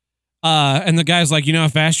 Yeah. And the guy's like, you know how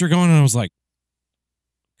fast you're going? And I was like,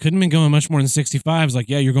 couldn't have been going much more than 65. He's like,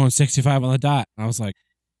 yeah, you're going 65 on the dot. And I was like,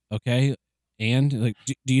 okay. And like,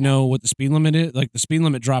 do you know what the speed limit is? Like the speed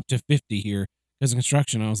limit dropped to 50 here because of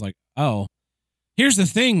construction. I was like, oh, here's the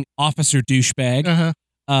thing, Officer Douchebag,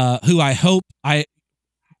 who I hope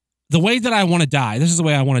the way that I want to die, this is the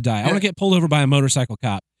way I want to die. I want to get pulled over by a motorcycle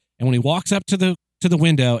cop. And when he walks up to the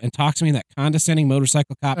window and talks to me in that condescending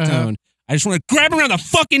motorcycle cop tone, I just want to grab him around the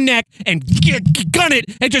fucking neck and gun it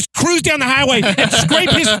and just cruise down the highway and scrape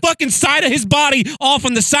his fucking side of his body off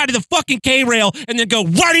on the side of the fucking K-rail and then go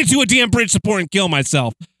right into a damn bridge support and kill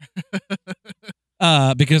myself.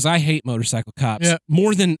 Because I hate motorcycle cops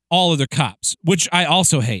more than all other cops, which I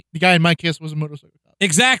also hate. The guy in my case was a motorcycle cop.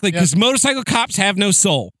 Exactly, because motorcycle cops have no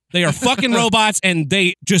soul. They are fucking robots, and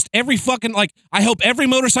they just every fucking, like, I hope every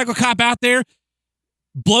motorcycle cop out there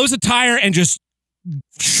blows a tire and just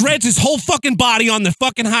shreds his whole fucking body on the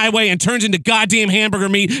fucking highway and turns into goddamn hamburger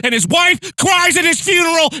meat, and his wife cries at his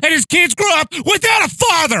funeral, and his kids grow up without a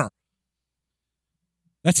father.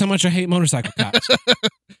 That's how much I hate motorcycle cops.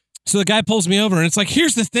 So the guy pulls me over, and it's like,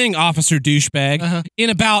 here's the thing, Officer Douchebag. In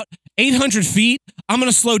about 800 feet, I'm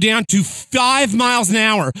going to slow down to 5 miles an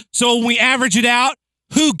hour. So when we average it out,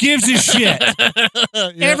 who gives a shit?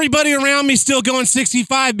 Everybody around me still going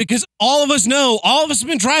 65 because all of us have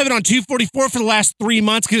been driving on 244 for the last 3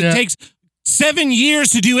 months because it takes 7 years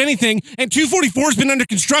to do anything, and 244 has been under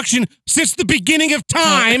construction since the beginning of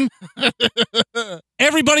time.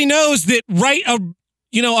 Everybody knows that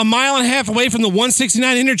a mile and a half away from the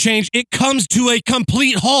 169 interchange, it comes to a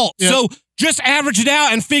complete halt. So just average it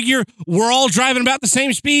out and figure we're all driving about the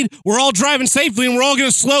same speed. We're all driving safely, and we're all going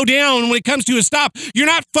to slow down when it comes to a stop. You're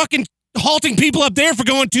not fucking halting people up there for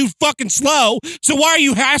going too fucking slow. So why are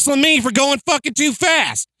you hassling me for going fucking too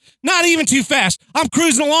fast? Not even too fast. I'm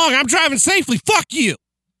cruising along. I'm driving safely. Fuck you.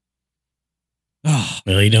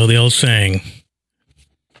 Well, you know the old saying.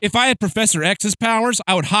 If I had Professor X's powers,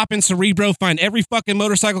 I would hop in Cerebro, find every fucking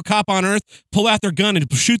motorcycle cop on Earth, pull out their gun,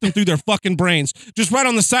 and shoot them through their fucking brains. Just right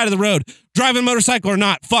on the side of the road. Driving a motorcycle or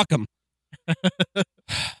not, fuck them.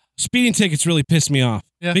 Speeding tickets really piss me off.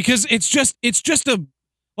 Because it's just a,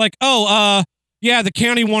 like, the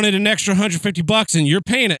county wanted an extra $150 and you're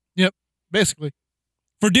paying it. Yep, basically.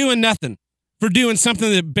 For doing nothing. For doing something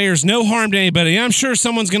that bears no harm to anybody. I'm sure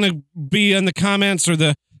someone's going to be in the comments or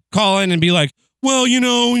the call in and be like, well,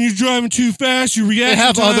 when you're driving too fast, you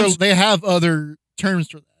react. They have other terms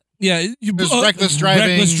for that. Yeah, there's reckless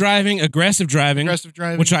driving, aggressive driving,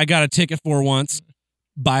 which I got a ticket for once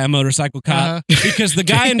by a motorcycle cop because the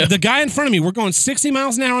guy in front of me, we're going 60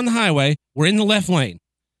 miles an hour on the highway. We're in the left lane.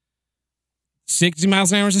 60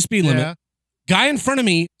 miles an hour is the speed limit. Guy in front of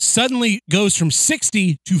me suddenly goes from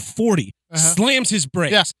 60 to 40, slams his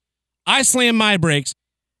brakes. Yes. I slam my brakes.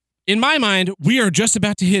 In my mind, we are just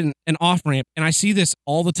about to hit an off-ramp, and I see this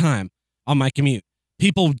all the time on my commute.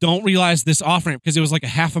 People don't realize this off-ramp because it was like a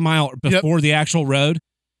half a mile before the actual road.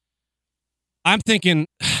 I'm thinking,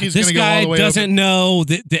 this guy doesn't know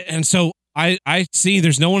that, and so I see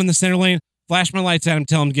there's no one in the center lane, flash my lights at him,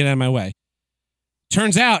 tell him to get out of my way.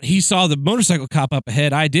 Turns out he saw the motorcycle cop up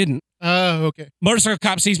ahead. I didn't. Oh, okay. Motorcycle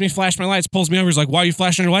cop sees me flash my lights, pulls me over. He's like, why are you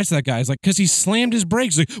flashing your lights at that guy? He's like, because he slammed his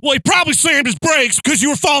brakes. He's like, well, he probably slammed his brakes because you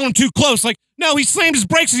were following too close. Like, no, he slammed his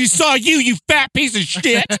brakes because he saw you fat piece of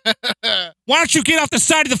shit. Why don't you get off the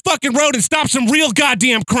side of the fucking road and stop some real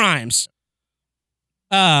goddamn crimes?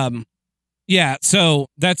 Yeah, so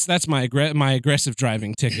that's my aggressive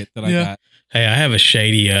driving ticket that I got. Hey, I have a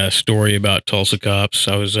shady story about Tulsa cops.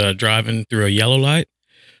 I was driving through a yellow light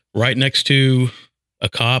right next to a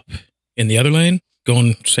cop in the other lane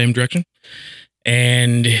going same direction.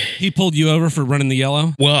 And he pulled you over for running the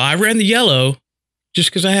yellow? Well, I ran the yellow just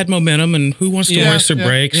because I had momentum, and who wants to waste their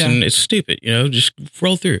brakes? And it's stupid, just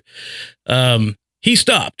roll through. He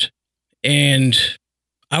stopped, and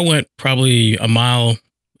I went probably a mile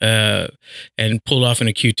and pulled off in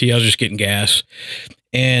a QT. I was just getting gas.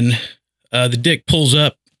 And the dick pulls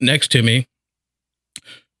up next to me.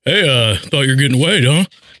 Hey, thought you were getting away, huh?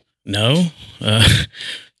 No.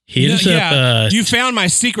 He ends up... you found my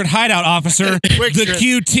secret hideout, officer. The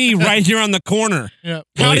QT right here on the corner. Yeah.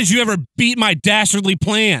 How did you ever beat my dastardly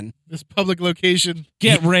plan? This public location.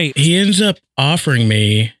 Get raped. He ends up offering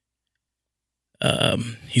me...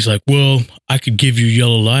 he's like, well, I could give you a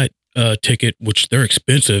yellow light ticket, which they're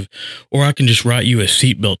expensive, or I can just write you a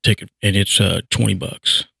seatbelt ticket, and it's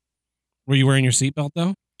 $20. Were you wearing your seatbelt,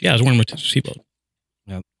 though? Yeah, I was wearing my seatbelt.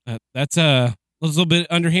 Yeah, that's a little bit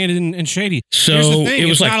underhanded and shady. So here's the thing, it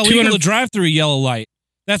was it's like not illegal to drive through a yellow light.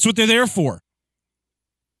 That's what they're there for.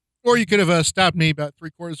 Or you could have stopped me about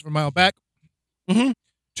 3/4 of a mile back. Mm-hmm.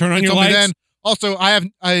 Turn on They your told me lights. then. Also,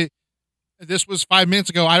 this was 5 minutes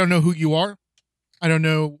ago. I don't know who you are. I don't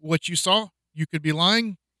know what you saw. You could be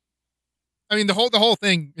lying. I mean, the whole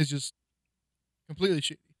thing is just completely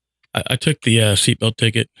shitty. I took the seatbelt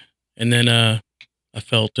ticket, and then I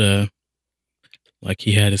felt like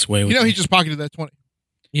he had his way with You know, me. he just pocketed that 20.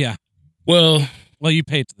 Yeah. Well, you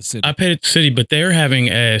paid to the city. I paid at the city, but they're having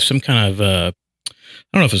some kind of I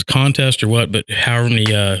don't know if it's a contest or what, but however many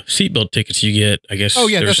seatbelt tickets you get, I guess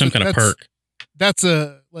there's some kind of perk. That's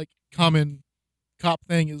a like common cop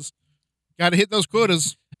thing is got to hit those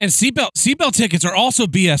quotas. And seatbelt tickets are also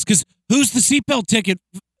BS because who's the seatbelt ticket?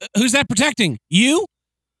 Who's that protecting? You?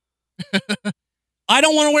 I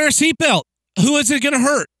don't want to wear a seatbelt. Who is it going to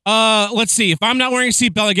hurt? Let's see. If I'm not wearing a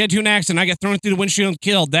seatbelt, I get into an accident, I get thrown through the windshield and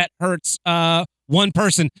killed. That hurts one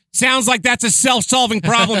person. Sounds like that's a self-solving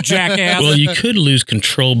problem, jackass. Well, you could lose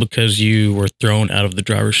control because you were thrown out of the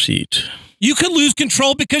driver's seat. You could lose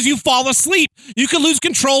control because you fall asleep. You could lose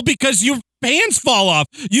control because your hands fall off.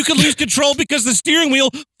 You could lose control because the steering wheel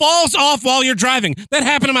falls off while you're driving. That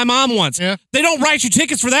happened to my mom once. Yeah. They don't write you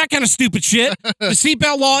tickets for that kind of stupid shit. The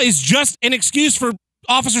seatbelt law is just an excuse for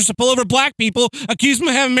officers to pull over black people, accuse them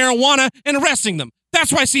of having marijuana, and arresting them.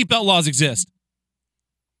 That's why seatbelt laws exist.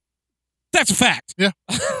 That's a fact. Yeah.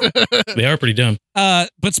 They are pretty dumb.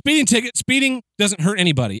 But speeding doesn't hurt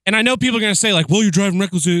anybody. And I know people are going to say, like, well, you're driving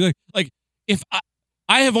recklessly. Like if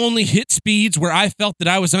I have only hit speeds where I felt that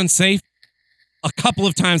I was unsafe a couple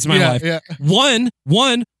of times in my life. Yeah. One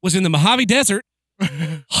was in the Mojave Desert,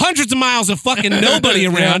 hundreds of miles of fucking nobody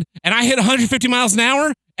around, and I hit 150 miles an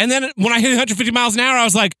hour. And then when I hit 150 miles an hour, I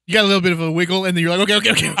was like, you got a little bit of a wiggle, and then you're like,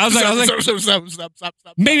 okay. I was like, stop.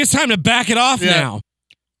 Maybe it's time to back it off now.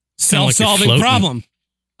 Self-solving like problem.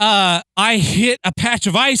 I hit a patch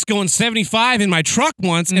of ice going 75 in my truck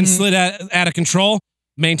once and slid out of control.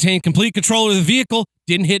 Maintained complete control of the vehicle.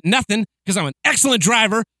 Didn't hit nothing because I'm an excellent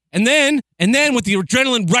driver. And then with the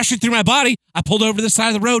adrenaline rushing through my body, I pulled over to the side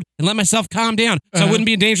of the road and let myself calm down so I wouldn't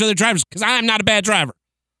be in danger of other drivers because I'm not a bad driver.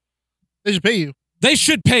 They should pay you. They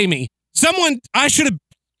should pay me.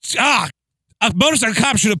 A motorcycle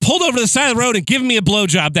cop should have pulled over to the side of the road and given me a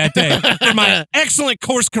blowjob that day for my excellent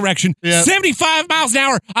course correction. Yeah. 75 miles an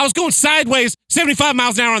hour. I was going sideways 75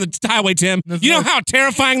 miles an hour on the highway, Tim. That's you know how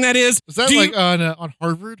terrifying that is? Was that like on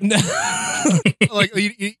Harvard? like,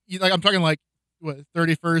 like I'm talking like what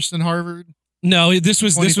 31st in Harvard? No, this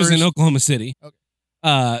was in Oklahoma City. Okay.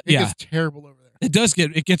 Yeah, gets terrible over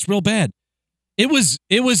there. It gets real bad. It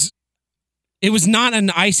was not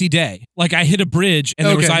an icy day. Like I hit a bridge and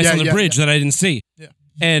there was ice on the bridge that I didn't see. Yeah.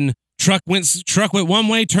 And truck went one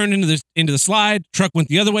way, turned into the slide. Truck went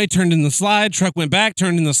the other way, turned into the slide. Truck went back,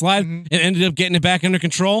 turned in the slide, and ended up getting it back under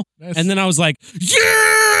control. Nice. And then I was like,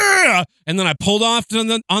 yeah! And then I pulled off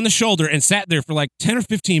on the shoulder and sat there for like 10 or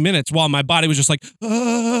 15 minutes while my body was just like,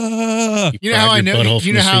 ah. You know how I know?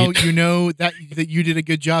 You know how you know that you did a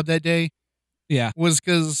good job that day? Yeah. Was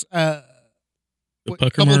because the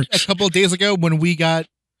pucker marks. A couple of days ago when we got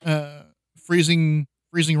freezing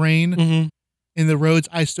rain and the roads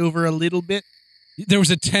iced over a little bit. There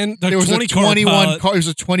was a 21 car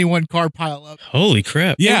pileup. Holy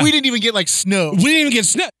crap. Yeah. And we didn't even get like snow. We didn't even get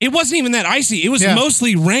snow. It wasn't even that icy. It was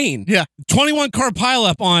mostly rain. Yeah. 21 car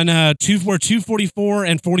pileup on where 244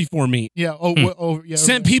 and 44 meet. Yeah. Yeah.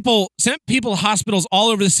 Sent people to hospitals all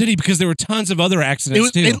over the city because there were tons of other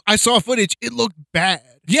accidents too. I saw footage. It looked bad.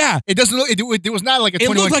 Yeah. It doesn't look. It was not like a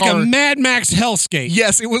 21 car. It looked like a Mad Max hellscape.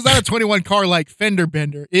 Yes, it was not a 21 car like fender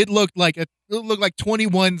bender. It looked like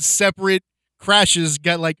 21 separate crashes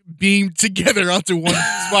got like beamed together onto one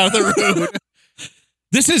spot of the road.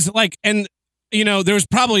 This is like, and you know, there was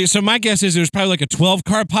probably, so my guess is there was probably like a 12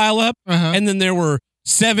 car pileup, and then there were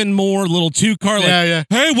 7 more little 2 car. Like,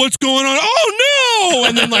 hey, what's going on? Oh no!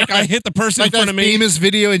 And then like I hit the person like in front of me. Famous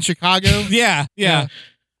video in Chicago. Yeah.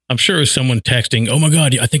 I'm sure it was someone texting, "Oh my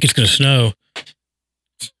God, I think it's going to snow.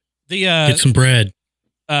 Get some bread."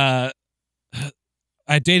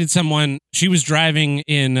 I dated someone. She was driving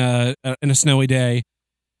in a snowy day,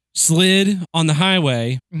 slid on the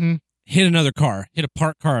highway, hit another car, hit a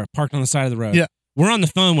parked car parked on the side of the road. Yeah, we're on the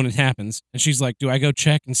phone when it happens, and she's like, "Do I go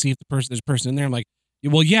check and see if there's a person in there?" I'm like,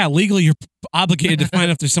 "Well, yeah, legally you're obligated to find out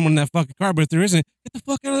if there's someone in that fucking car, but if there isn't, get the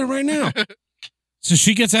fuck out of there right now." So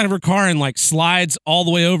she gets out of her car and like slides all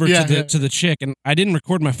the way over to the chick, and I didn't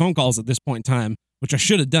record my phone calls at this point in time, which I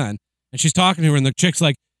should have done. And she's talking to her, and the chick's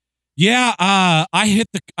like, "Yeah, I hit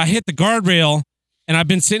the guardrail, and I've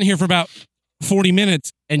been sitting here for about 40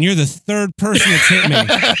 minutes, and you're the third person that's hit me,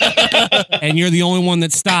 and you're the only one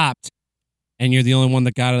that stopped, and you're the only one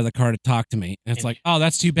that got out of the car to talk to me." And it's like, "Oh,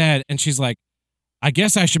 that's too bad." And she's like, "I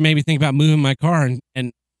guess I should maybe think about moving my car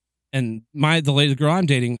and and the girl I'm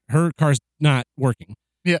dating, her car's not working.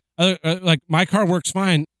 Yeah. Like my car works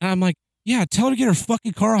fine. And I'm like, yeah, tell her to get her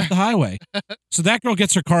fucking car off the highway. So that girl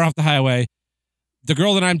gets her car off the highway. The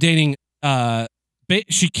girl that I'm dating,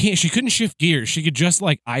 she couldn't shift gears. She could just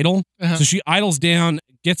like idle. Uh-huh. So she idles down,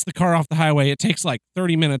 gets the car off the highway. It takes like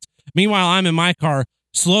 30 minutes. Meanwhile, I'm in my car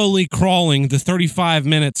slowly crawling the 35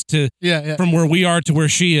 minutes from where we are to where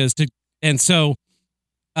she is and so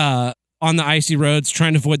on the icy roads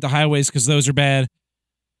trying to avoid the highways because those are bad.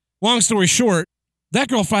 Long story short, that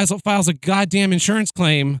girl files a goddamn insurance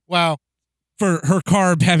claim. Wow. For her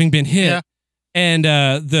car having been hit. Yeah. And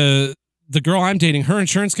the girl I'm dating, her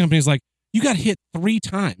insurance company is like, you got hit 3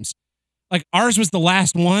 times. Like ours was the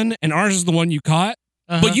last one and ours is the one you caught.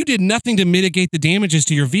 But you did nothing to mitigate the damages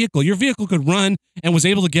to your vehicle. Your vehicle could run and was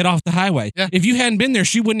able to get off the highway. Yeah. If you hadn't been there,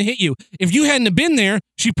 she wouldn't hit you. If you hadn't have been there,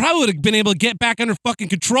 she probably would have been able to get back under fucking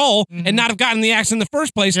control and not have gotten the accident in the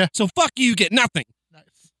first place. Yeah. So fuck you get nothing.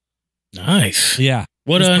 Nice. Yeah.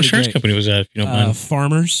 What insurance company was that, if you don't mind?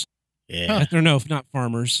 Farmers. Yeah. I don't know if not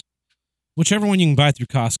Farmers. Whichever one you can buy through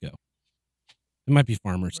Costco. It might be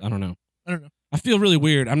Farmers. I don't know. I feel really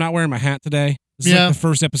weird. I'm not wearing my hat today. This is like the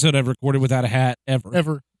first episode I've recorded without a hat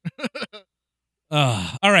ever.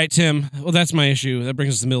 All right, Tim. Well, that's my issue. That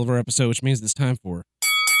brings us to the middle of our episode, which means it's time for...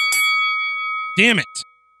 Damn it!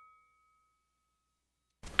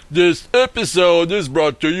 This episode is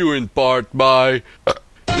brought to you in part by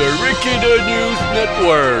the Ricky the News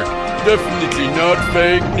Network. Definitely not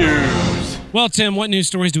fake news. Well, Tim, what news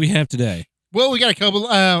stories do we have today? Well, we got a couple.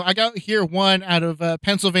 I got here one out of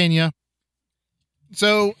Pennsylvania.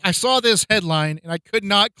 So I saw this headline and I could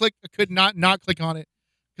not click on it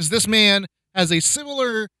because this man has a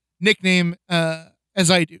similar nickname as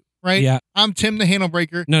I do, right? Yeah. I'm Tim the Handle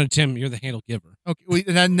Breaker. No, Tim, you're the handle giver. Okay.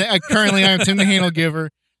 Currently, I'm Tim the Handle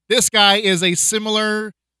Giver. This guy is a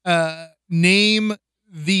similar name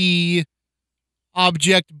the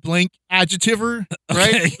object blank adjectiver,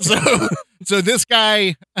 right? Okay. So this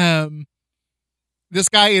guy is.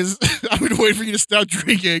 I'm going to wait for you to stop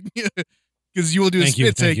drinking. Because you will do a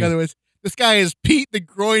spit take otherwise. This guy is Pete the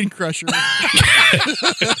Groin Crusher.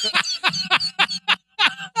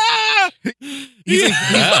 He's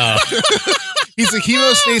a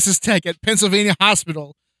hemostasis tech at Pennsylvania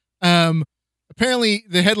Hospital. Apparently,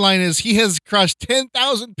 the headline is he has crushed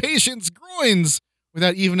 10,000 patients' groins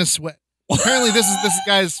without even a sweat. Apparently, this is this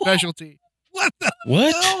guy's specialty. What the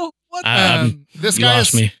What? hell? What this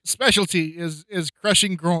guy's specialty is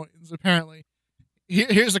crushing groins, apparently.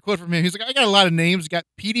 Here's a quote from him. He's like, I got a lot of names. Got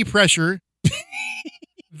Petey Pressure,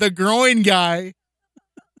 the Groin Guy,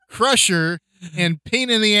 Crusher, and Pain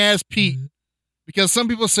in the Ass Pete. Because some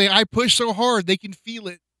people say I push so hard they can feel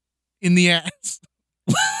it in the ass.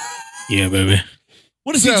 Yeah, baby.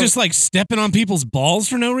 What is he just like stepping on people's balls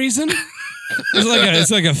for no reason? It's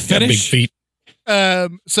like a fetish. Big feet.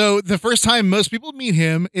 So the first time most people meet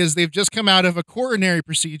him is they've just come out of a coronary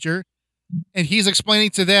procedure. And he's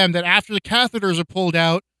explaining to them that after the catheters are pulled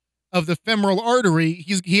out of the femoral artery,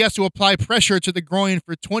 he has to apply pressure to the groin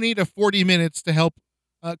for 20 to 40 minutes to help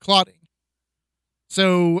clotting.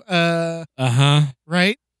 So,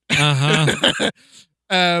 right? They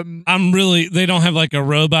don't have like a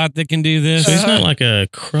robot that can do this. So he's not like a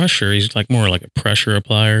crusher. He's like more like a pressure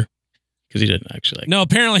applier because he doesn't actually like. No,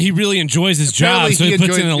 apparently he really enjoys his job, so he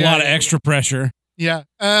puts in a lot of extra pressure. Yeah.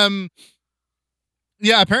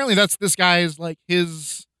 Yeah, apparently this guy is like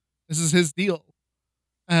this is his deal.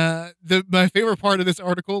 My favorite part of this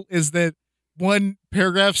article is that one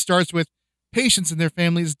paragraph starts with patients and their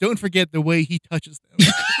families don't forget the way he touches them.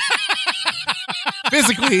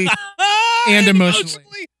 Physically and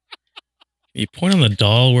emotionally. You point on the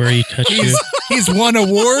doll where he touches you. He's won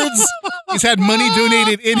awards. He's had money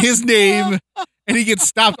donated in his name. And he gets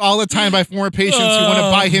stopped all the time by former patients who want to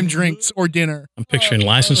buy him drinks or dinner. I'm picturing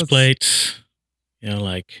license plates. You know,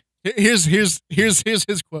 like here's his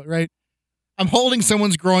quote, right? I'm holding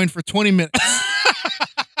someone's groin for 20 minutes.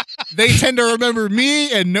 They tend to remember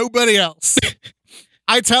me and nobody else.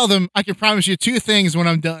 I tell them I can promise you 2 things when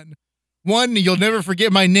I'm done. One, you'll never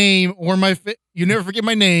forget my name you never forget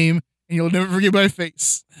my name and you'll never forget my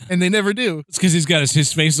face. And they never do. It's because he's got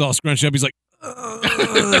his face all scrunched up. He's like,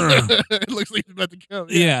 it looks like he's about to come.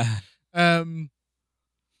 Yeah.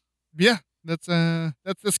 Yeah. That's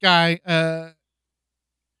this guy.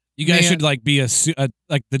 You guys should like be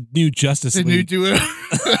like the new Justice League. New duo.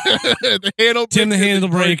 Tim the Handle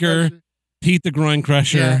Breaker, Pete the Groin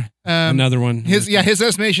Crusher. Yeah. Another one. His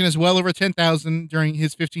estimation is well over 10,000 during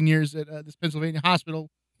his 15 years at this Pennsylvania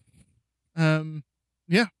hospital.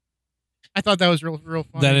 Yeah, I thought that was real funny.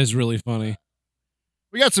 That is really funny.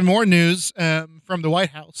 We got some more news from the White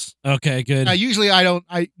House. Okay, good.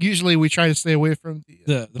 Usually we try to stay away from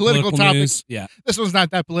the political topics. News. Yeah. This one's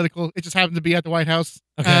not that political. It just happened to be at the White House.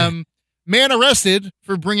 Okay. Man arrested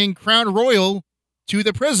for bringing Crown Royal to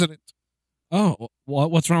the president. Oh,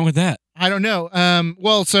 what's wrong with that? I don't know.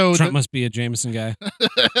 So Trump must be a Jameson guy.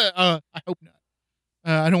 I hope not.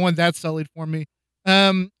 I don't want that sullied for me.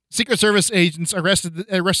 Secret Service agents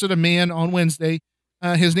arrested a man on Wednesday.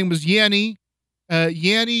 His name was Yanni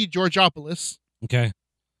Georgopoulos. Okay.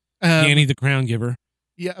 Yanni the Crown Giver.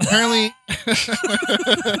 Yeah,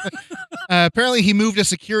 apparently he moved a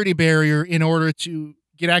security barrier in order to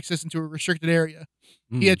get access into a restricted area.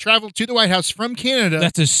 He had traveled to the White House from Canada.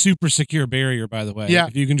 That's a super secure barrier, by the way. Yeah.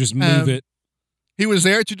 If you can just move it. He was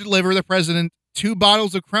there to deliver the president 2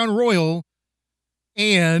 bottles of Crown Royal,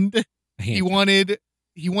 and he wanted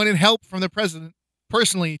help from the president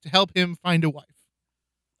personally to help him find a wife.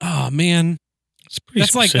 Oh man.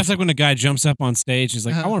 That's like when a guy jumps up on stage. He's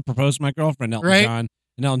like, I want to propose to my girlfriend, Elton John.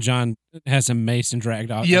 And Elton John has him maced and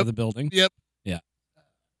dragged out of the building. Yep. Yeah.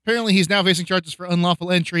 Apparently, he's now facing charges for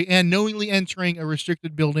unlawful entry and knowingly entering a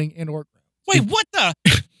restricted building and or grounds. Wait, what the?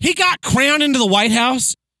 He got crowned into the White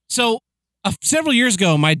House? So several years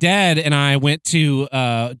ago, my dad and I went to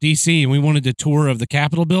D.C. and we wanted a tour of the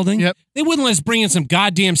Capitol building. Yep. They wouldn't let us bring in some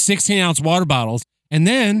goddamn 16-ounce water bottles. And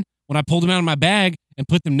then when I pulled them out of my bag and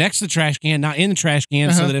put them next to the trash can, not in the trash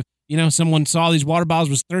can, so that if someone saw these water bottles,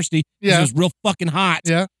 was thirsty, because it was real fucking hot.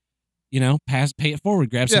 Yeah. Pay it forward,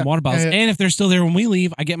 grab some water bottles. And if they're still there when we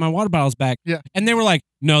leave, I get my water bottles back. Yeah. And they were like,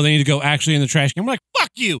 no, they need to go actually in the trash can. We're like, fuck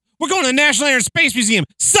you. We're going to the National Air and Space Museum.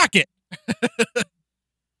 Suck it.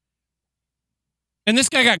 And this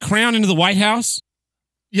guy got crowned into the White House?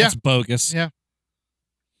 Yeah. That's bogus. Yeah.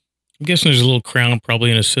 I'm guessing there's a little crown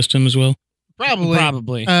probably in his system as well.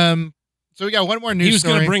 Probably. So we got one more news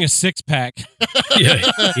story. He was going to bring a 6-pack. Yeah,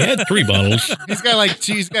 he had 3 bottles. He's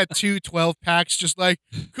got 2 12-packs, just like,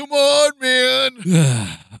 come on, man.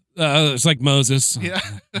 It's like Moses. Yeah.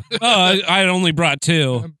 I only brought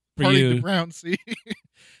 2 for you. The Brown Sea.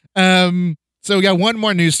 So we got one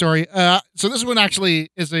more news story. So this one actually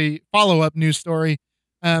is a follow-up news story.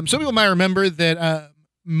 Some people might remember that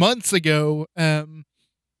months ago, or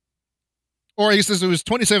I guess it was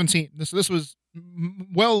 2017. This was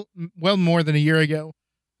well more than a year ago.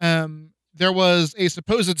 There was a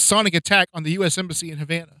supposed sonic attack on the U.S. Embassy in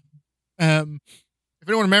Havana. If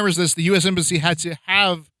anyone remembers this, the U.S. Embassy had to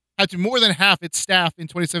more than half its staff in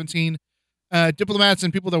 2017. Diplomats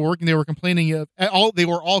and people that were working there were complaining of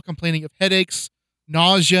all complaining of headaches,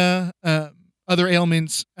 nausea, other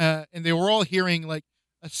ailments, and they were all hearing like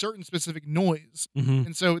a certain specific noise. Mm-hmm.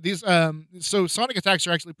 And so these sonic attacks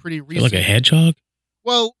are actually pretty recent. Like a hedgehog?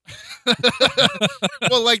 Well,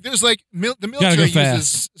 like there's like the military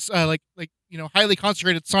uses highly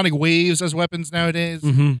concentrated sonic waves as weapons nowadays.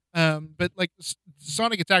 Mm-hmm. But like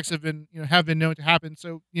sonic attacks have been known to happen.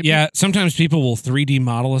 So sometimes people will 3D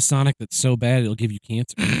model a sonic that's so bad it'll give you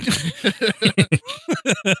cancer.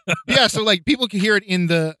 Yeah, so like people can hear it in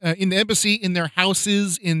the embassy, in their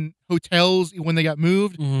houses, in hotels when they got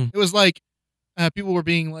moved. Mm-hmm. It was like people were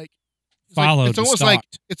being like followed. It's almost like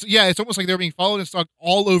it's almost like they were being followed and stalked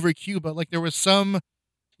all over Cuba. Like there was some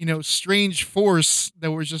strange force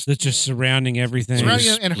that was just surrounding everything,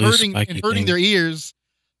 and hurting their ears.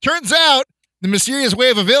 Turns out the mysterious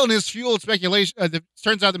wave of illness fueled speculation.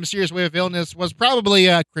 Turns out the mysterious wave of illness was probably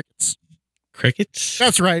crickets. Crickets?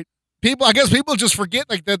 That's right. I guess people just forget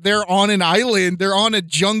like that they're on an island. They're on a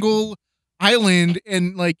jungle island,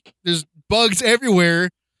 and like there's bugs everywhere.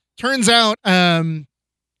 Turns out,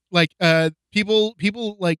 people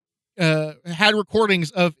had recordings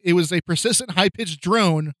of it was a persistent high pitched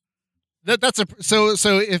drone. So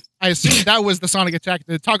if I assume that was the sonic attack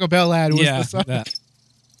the Taco Bell ad was the sonic. That.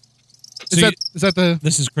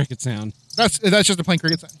 This is cricket sound. That's just a plain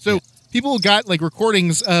cricket sound. So people got like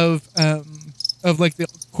recordings of like the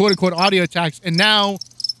quote unquote audio attacks, and now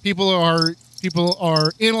people are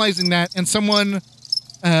analyzing that, and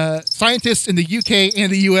scientists in the UK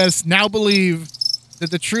and the US now believe that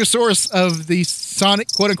the true source of the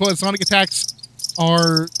quote unquote sonic attacks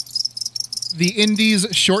are the Indies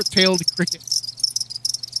short-tailed cricket.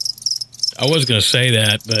 I was going to say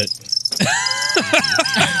that, but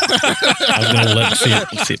I was going to let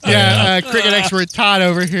see it play out. Cricket expert Todd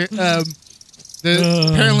over here.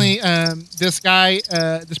 Apparently, this guy,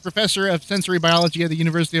 this professor of sensory biology at the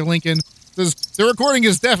University of Lincoln, says the recording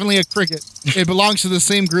is definitely a cricket. It belongs to the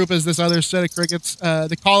same group as this other set of crickets.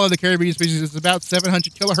 The call of the Caribbean species is about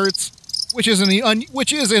 700 kilohertz, which is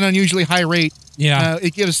an unusually high rate. Yeah,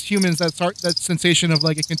 it gives humans that sensation of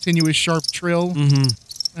like a continuous sharp trill. Mm-hmm.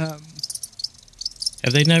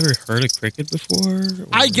 Have they never heard a cricket before? Or?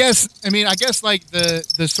 I guess like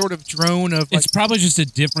the sort of drone of like, it's probably just a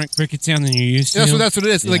different cricket sound than you're used to. That's what it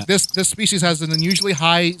is. Yeah. Like this species has an unusually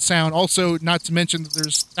high sound. Also, not to mention that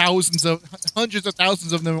there's hundreds of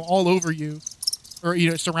thousands of them all over you, or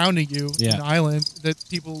surrounding you in the island that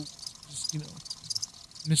people just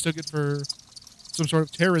mistook it for some sort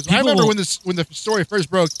of terrorism. I remember when the story first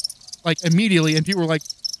broke, like immediately, and people were like,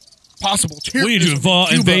 "Possible terrorism." We need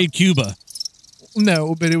to invade Cuba.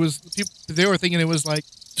 No, but it was they were thinking it was like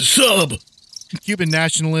the sub Cuban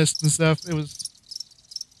nationalists and stuff. It was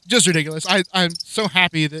just ridiculous. I'm so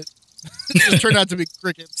happy that it just turned out to be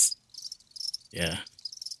crickets. Yeah.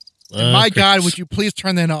 And my God, would you please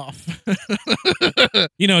turn that off?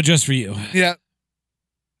 Just for you. Yeah.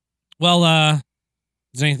 Well,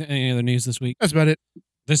 is there any other news this week? That's about it.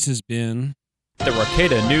 This has been the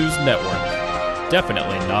Ricada News Network.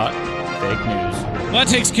 Definitely not fake news. Well, that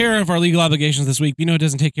takes care of our legal obligations this week. You know, it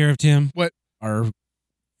doesn't take care of, Tim? What? Our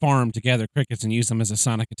farm to gather crickets and use them as a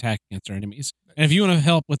sonic attack against our enemies. And if you want to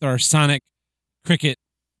help with our sonic cricket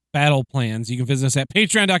battle plans, you can visit us at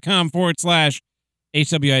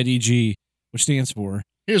patreon.com/HWIDG, which stands for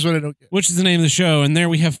Here's What I Don't Get, which is the name of the show. And there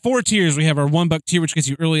we have 4 tiers. We have our $1 tier, which gets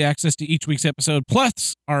you early access to each week's episode,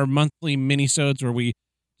 plus our monthly mini-sodes where we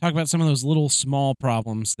talk about some of those little small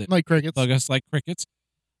problems that like crickets. bug us, like crickets.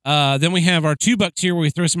 Then we have our $2 tier where we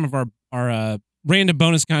throw some of our random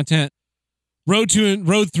bonus content. Road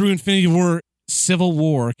Through Infinity War, Civil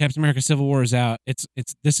War, Captain America Civil War is out.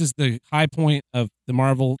 This is the high point of the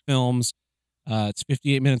Marvel films. It's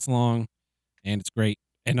 58 minutes long, and it's great.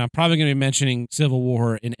 And I'm probably going to be mentioning Civil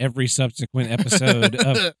War in every subsequent episode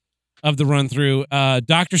of the run through.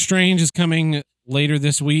 Doctor Strange is coming later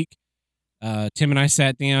this week. Tim and I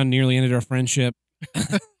sat down, nearly ended our friendship.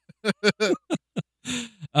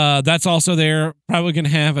 That's also there. Probably going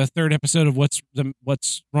to have a 3rd episode of What's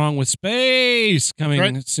Wrong with Space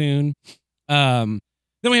coming soon. Then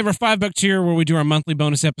we have our $5 tier where we do our monthly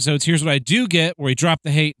bonus episodes. Here's What I Do Get, where we drop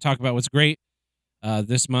the hate, talk about what's great.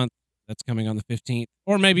 This month, that's coming on the 15th,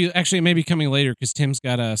 or maybe coming later because Tim's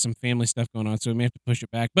got some family stuff going on, so we may have to push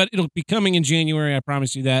it back. But it'll be coming in January. I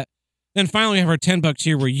promise you that. Then finally, we have our $10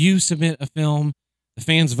 tier where you submit a film. The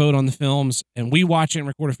fans vote on the films, and we watch it and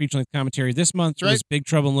record a feature-length commentary. This month was Big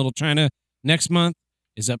Trouble in Little China. Next month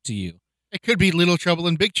is up to you. It could be Little Trouble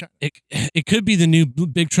in Big China. It could be the new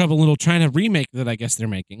Big Trouble in Little China remake that I guess they're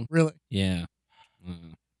making. Really? Yeah.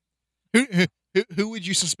 Who would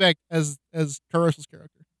you suspect as Kurt Russell's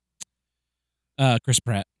character? Chris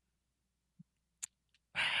Pratt.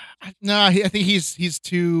 No, I think he's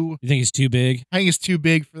too. You think he's too big? I think he's too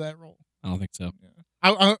big for that role. I don't think so. Yeah.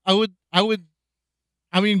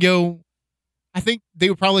 I think they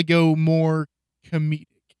would probably go more comedic.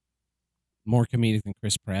 More comedic than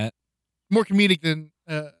Chris Pratt? More comedic than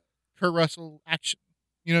Kurt Russell action.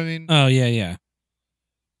 You know what I mean? Oh, yeah.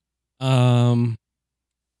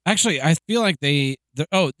 Actually, I feel like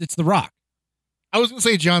it's The Rock. I was going to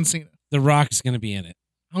say John Cena. The Rock is going to be in it.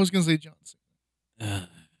 I was going to say John Cena.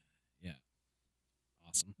 Yeah.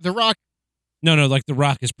 Awesome. The Rock. No, like The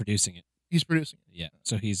Rock is producing it. He's producing it. Yeah.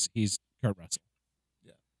 So he's Kurt Russell.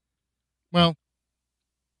 Yeah. Well,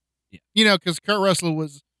 yeah. Because Kurt Russell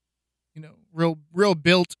was, real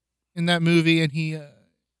built in that movie, and he.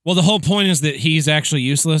 Well, the whole point is that he's actually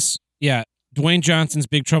useless. Yeah. Dwayne Johnson's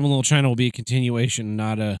Big Trouble in Little China will be a continuation,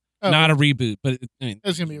 not a reboot. But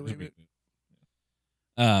it's gonna be a reboot.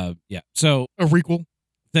 Yeah. So a requel.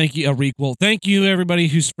 Thank you, a requel. Thank you, everybody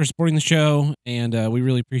for supporting the show, and we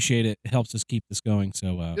really appreciate it. It helps us keep this going.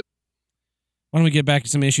 So, why don't we get back to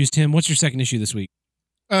some issues, Tim? What's your second issue this week?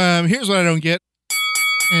 Here's what I don't get,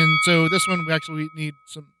 and so this one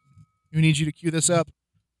we need you to cue this up.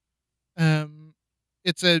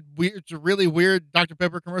 It's a really weird Dr.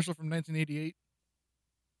 Pepper commercial from 1988.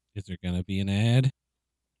 Is there gonna be an ad?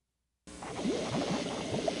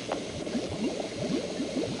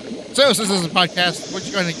 So this is a podcast. We're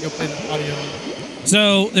going to go play the audio.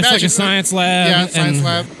 So there's like a science lab. Yeah, science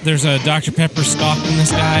lab. There's a Dr. Pepper stalking this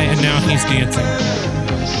guy, and now he's dancing.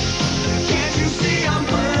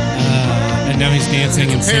 And now he's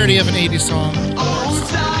dancing. It's a parody of an 80s song.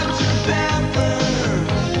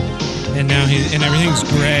 And now everything's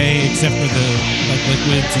gray except for the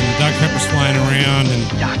liquids, and Dr. Pepper's flying around, and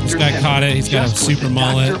this guy caught it. He's got a super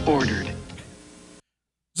mullet.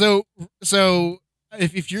 So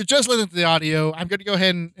if you're just listening to the audio, I'm going to go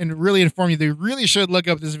ahead and really inform you. They really should look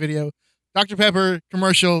up this video. Dr. Pepper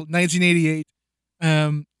commercial 1988.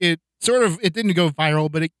 It didn't go viral,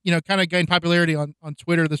 but it kind of gained popularity on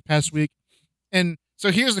Twitter this past week. And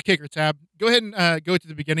so here's the kicker, Tab. Go ahead and go to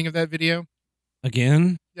the beginning of that video.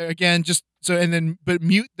 Again? Yeah, again, just but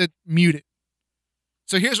mute it.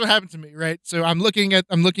 So here's what happened to me, right? So I'm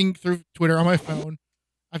looking through Twitter on my phone.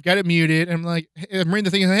 I've got it muted, and I'm reading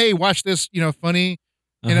the thing, and hey, watch this, funny,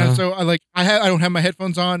 So I don't have my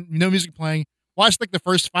headphones on, no music playing. Watch like the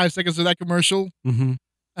first 5 seconds of that commercial, Mm-hmm.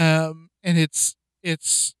 And it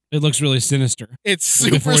looks really sinister. It's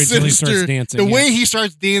super sinister. Starts dancing, the way he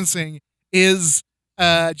starts dancing is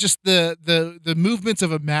just the movements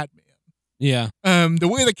of a madman. Yeah. The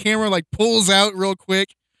way the camera like pulls out real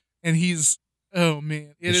quick, and he's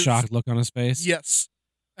the shocked look on his face. Yes.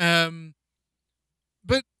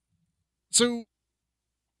 But so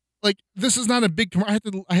like this is not a big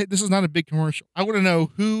this is not a big commercial. I want to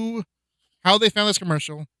know how they found this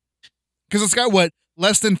commercial, because it's got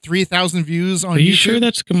less than 3,000 views on YouTube. Are you sure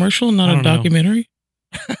that's a commercial, not a documentary?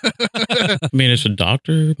 I mean, it's a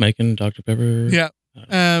doctor making Dr. Pepper. Yeah.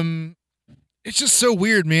 It's just so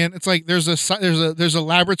weird, man. It's like there's a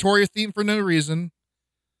laboratory theme for no reason.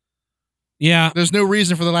 Yeah. There's no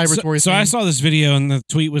reason for the laboratory theme. So I saw this video, and the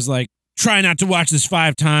tweet was like, try not to watch this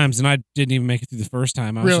 5 times, and I didn't even make it through the first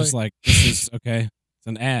time. I was just like, this is okay. It's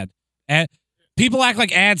an ad. People act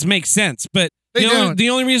like ads make sense, but the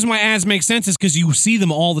only reason why ads make sense is because you see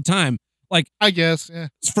them all the time. Like, I guess, yeah.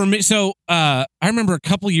 For me, so I remember a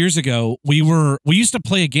couple years ago, we used to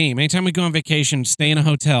play a game. Anytime we go on vacation, stay in a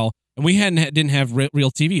hotel, and we didn't have real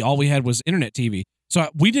TV. All we had was internet TV. So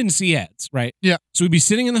we didn't see ads, right? Yeah. So we'd be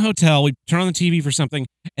sitting in the hotel, we'd turn on the TV for something,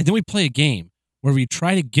 and then we'd play a game where we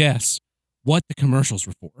try to guess what the commercials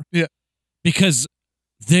were for. Yeah. Because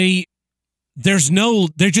they're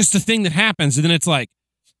just a thing that happens, and then it's like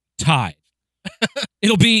Tide.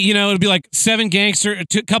 It'll be like a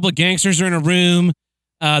couple of gangsters are in a room,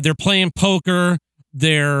 they're playing poker,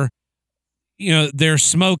 they're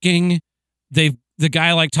smoking, the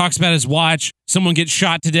guy like talks about his watch, someone gets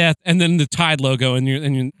shot to death, and then the Tide logo,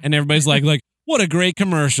 and everybody's like what a great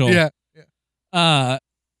commercial. Yeah.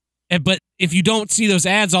 But if you don't see those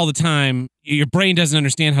ads all the time, your brain doesn't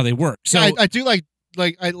understand how they work. So yeah, I do like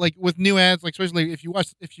with new ads, like especially if you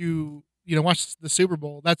watch the Super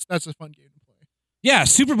Bowl, that's a fun game to play. Yeah,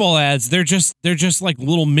 Super Bowl ads, they're just like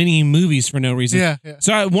little mini movies for no reason. Yeah.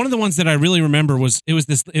 So one of the ones that I really remember was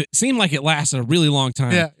it seemed like it lasted a really long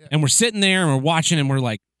time. Yeah. And we're sitting there and we're watching, and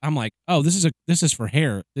I'm like, oh, this is for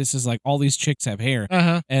hair. This is like all these chicks have hair.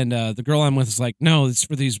 Uh-huh. And the girl I'm with is like, no, it's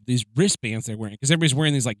for these wristbands they're wearing, because everybody's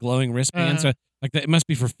wearing these like glowing wristbands. Uh-huh. So like it must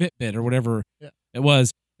be for Fitbit or whatever Yeah. it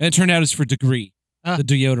was. And it turned out it's for Degree, the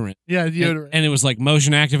deodorant. Yeah, deodorant. And it was like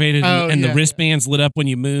motion activated, and the wristbands lit up when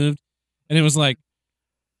you moved, and it was like,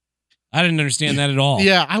 I didn't understand that at all.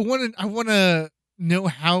 Yeah, I want to know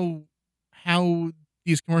how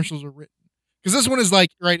these commercials are written, because this one is like,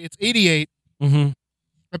 right, it's 88. Mm-hmm.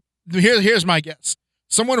 Here's my guess.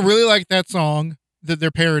 Someone really liked that song that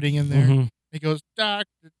they're parodying in there. Mm-hmm. It goes,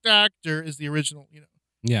 Doctor is the original,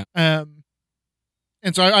 Yeah. And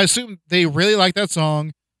so I assume they really like that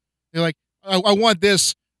song. They're like, I want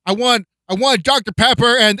this. I want Dr.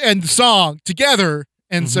 Pepper and the song together.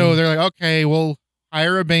 And so they're like, okay, we'll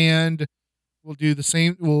hire a band. We'll do the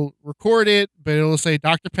same. We'll record it, but it'll say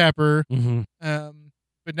Dr. Pepper. Mm-hmm.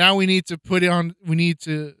 But now we need to put it on. We need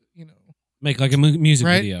to, make like a music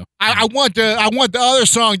right? video. I want the other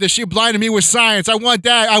song that she blinded me with science. I want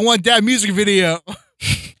that music video.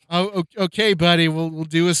 Oh, okay, buddy. We'll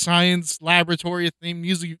do a science laboratory theme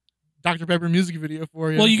music, Dr. Pepper music video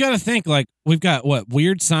for you. Well, you got to think, like, we've got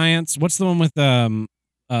Weird Science. What's the one with the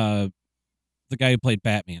guy who played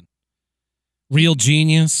Batman? Real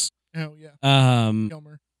Genius. Oh yeah.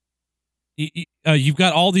 Kilmer. You've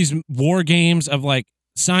got all these war games of like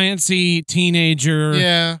sciencey teenager.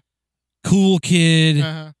 Yeah. Cool kid.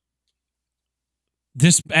 Uh-huh.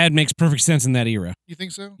 This ad makes perfect sense in that era. You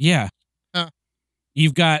think so? Yeah. Huh.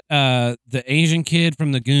 You've got the Asian kid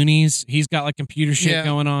from the Goonies. He's got like computer shit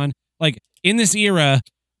going on. Like in this era,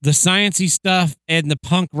 the sciencey stuff and the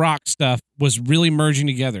punk rock stuff was really merging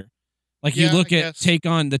together. Like you look at Take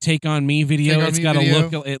On Me video, it's got a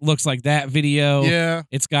look. It looks like that video. Yeah.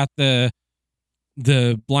 It's got the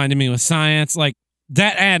Blinded Me with Science. Like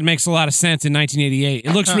that ad makes a lot of sense in 1988.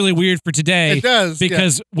 It looks really weird for today. It does,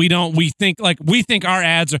 because we think our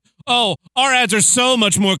ads are so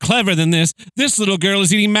much more clever than this. This little girl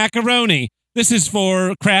is eating macaroni. This is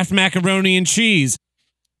for Kraft macaroni and cheese.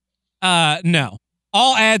 No.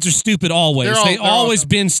 All ads are stupid always. They've always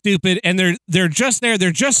been stupid, and they're just there.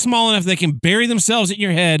 They're just small enough they can bury themselves in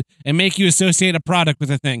your head and make you associate a product with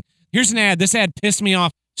a thing. Here's an ad. This ad pissed me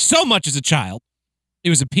off so much as a child. It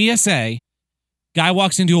was a PSA. Guy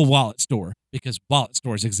walks into a wallet store, because wallet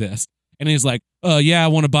stores exist, and he's like, yeah, I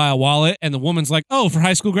want to buy a wallet. And the woman's like, oh, for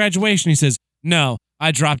high school graduation. He says, no,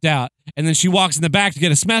 I dropped out. And then she walks in the back to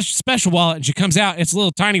get a special wallet, and she comes out, it's a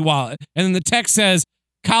little tiny wallet. And then the text says,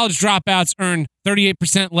 college dropouts earn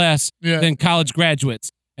 38% less than college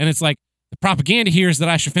graduates. And it's like, the propaganda here is that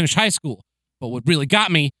I should finish high school. But what really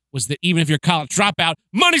got me was that even if you're a college dropout,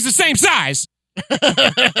 money's the same size.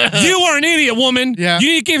 You are an idiot, woman. Yeah. You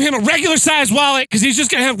need to give him a regular size wallet because he's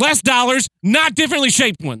just going to have less dollars, not differently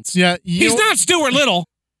shaped ones. Yeah. He's not Stuart Little.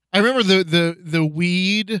 I remember the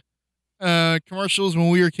weed commercials when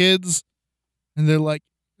we were kids, and they're like,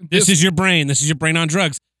 This is your brain. This is your brain on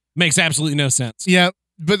drugs. Makes absolutely no sense. Yeah.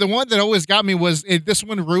 But the one that always got me was this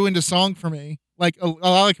one ruined a song for me. Like a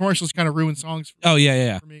lot of commercials kind of ruin songs for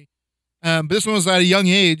me. But this one was at a young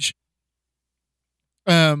age.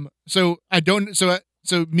 So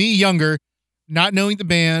me younger, not knowing the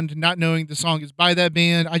band, not knowing the song is by that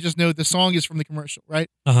band. I just know the song is from the commercial, right?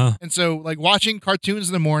 Uh-huh. And so like watching cartoons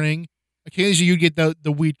in the morning, occasionally you'd get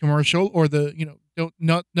the weed commercial or the,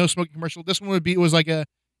 no smoking commercial. This one was like a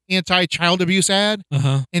anti-child abuse ad.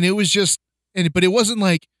 Uh-huh. And it was just, but it wasn't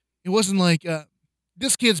like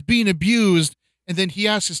this kid's being abused. And then he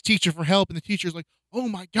asks his teacher for help, and the teacher's like, oh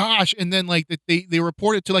my gosh. And then like they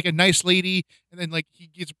report it to like a nice lady, and then like he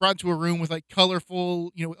gets brought to a room with like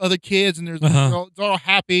colorful, other kids, and it's all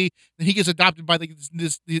happy. And he gets adopted by like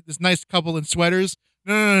this nice couple in sweaters.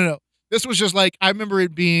 No. This was just like, I remember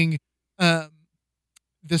it being the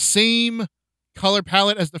same color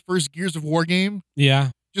palette as the first Gears of War game. Yeah.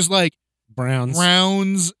 Just like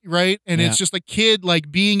browns, right? And it's just a kid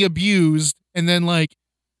like being abused, and then like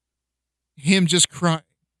him just crying.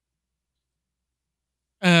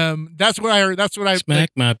 That's what I heard. That's what I smack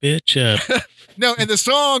my bitch up. No, and the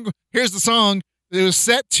song, here's the song. It was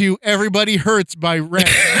set to Everybody Hurts by Red.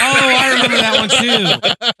 I remember that one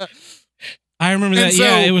too. I remember that. So,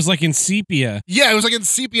 it was like in sepia. Yeah, it was like in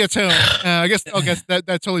sepia tone. I guess that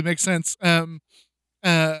totally makes sense. And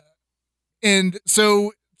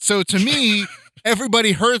so to me,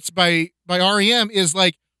 Everybody Hurts by REM is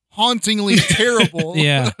like hauntingly terrible.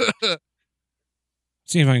 Yeah.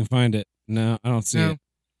 See if I can find it. No, I don't see it.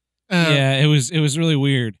 It was really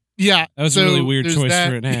weird. Yeah. That was a really weird choice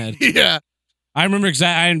for an ad. Yeah. I remember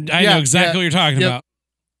exactly. I know exactly what you're talking about.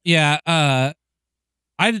 Yeah.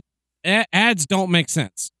 Ads don't make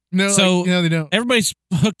sense. No. So they don't. Everybody's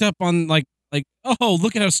hooked up on like, oh,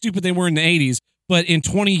 look at how stupid they were in the 80s. But in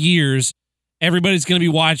 20 years, everybody's going to be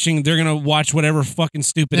watching. They're going to watch whatever fucking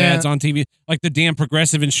stupid ads on TV, like the damn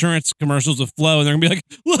Progressive insurance commercials with Flo, and they're going to be like,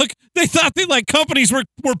 look, they thought that like companies were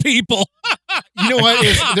people. You know what?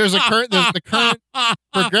 There's the current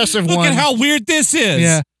Progressive one. Look at how weird this is.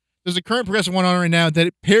 Yeah. There's a current Progressive one on right now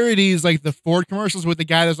that parodies like the Ford commercials with the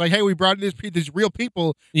guy that's like, hey, we brought these real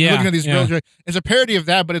people. Yeah. Looking at these real. It's a parody of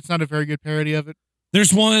that, but it's not a very good parody of it.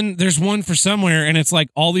 There's one for somewhere, and it's like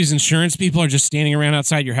all these insurance people are just standing around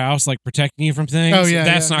outside your house, like protecting you from things. Oh, yeah.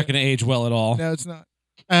 That's not going to age well at all. No, it's not.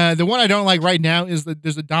 The one I don't like right now is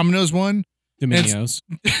there's a Domino's one. Domino's.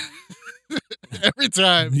 Every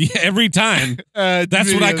time. Yeah, every time. That's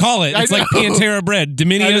Domino's. what I call it. It's like Pantera bread.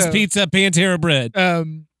 Domino's pizza, Pantera bread.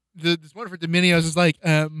 This one for Domino's is like,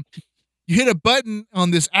 you hit a button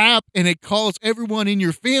on this app, and it calls everyone in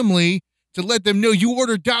your family to let them know you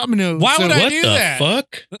ordered Domino's. Why would I do that? What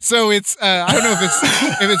the fuck? So it's I don't know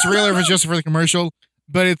if it's real or if it's just for the commercial,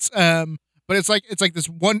 but it's like this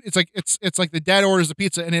one. It's like the dad orders the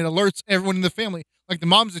pizza and it alerts everyone in the family. Like the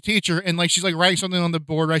mom's a teacher and like she's like writing something on the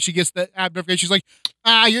board, right? She gets the app notification. She's like,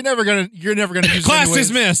 you're never gonna use class it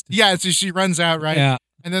dismissed. Yeah, so she runs out, right? Yeah.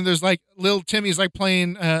 And then there's like little Timmy's like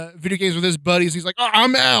playing video games with his buddies. He's like,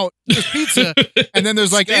 I'm out. There's pizza. And then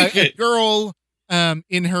there's like a girl. In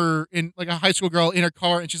like a high school girl in her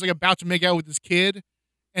car, and she's like about to make out with this kid,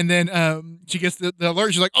 and then she gets the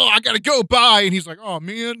alert. She's like, "Oh, I gotta go, bye," and he's like, "Oh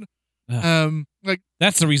man," like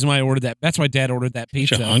that's the reason why I ordered that. That's why Dad ordered that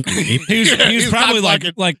pizza. He was he's probably not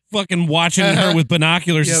like fucking watching her with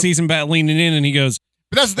binoculars. He sees him about leaning in, and he goes,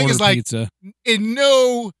 "But that's the thing is like pizza. in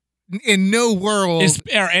no world is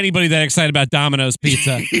anybody that excited about Domino's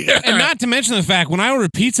pizza, and not to mention the fact when I order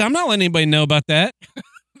pizza, I'm not letting anybody know about that."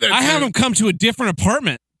 I have them come to a different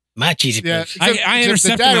apartment. My cheesy place. I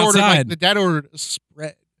intercept them outside. The dad ordered a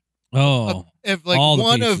spread. Oh, of like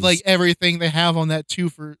one of like everything they have on that 2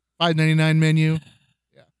 for $5.99 menu.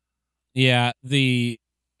 Yeah. The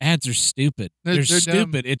ads are stupid. They're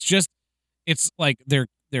stupid. Dumb. It's like they're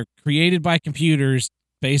created by computers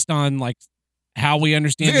based on like how we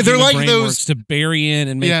understand the like brain those works to bury in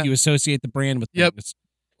and make you associate the brand with things.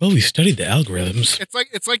 Well, we studied the algorithms.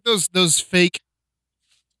 It's like those fake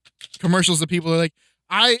commercials that people are like,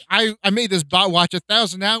 I made this bot watch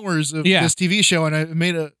 1,000 hours of this TV show, and I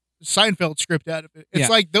made a Seinfeld script out of it. It's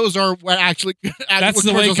like those are what actually. That's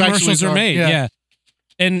the way commercials are made. Yeah.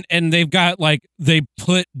 And they've got like they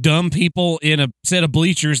put dumb people in a set of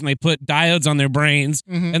bleachers and they put diodes on their brains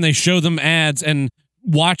and they show them ads and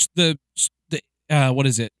watch the what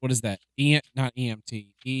is it? What is that? Not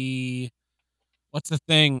EMT. What's the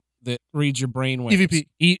thing that reads your brain waves?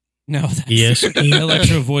 EVP. No, that's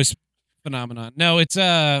electro voice phenomenon. No, it's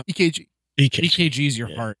EKG. EKG is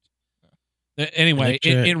your heart. Anyway,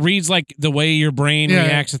 it reads like the way your brain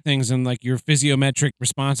reacts to things and like your physiometric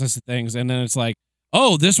responses to things, and then it's like,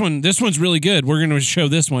 oh, this one's really good. We're going to show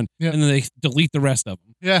this one, and then they delete the rest of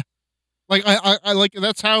them. Yeah, like I like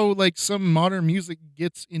that's how like some modern music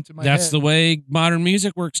gets into my. That's head. the way modern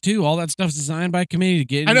music works too. All that stuff's designed by a committee to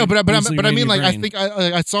get. I know, but I mean, like I think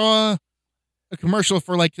I saw a commercial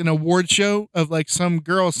for like an award show of like some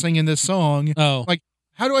girl singing this song. Oh, like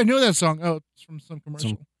how do I know that song? Oh, it's from some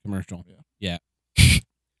commercial. Yeah.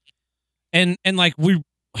 and like the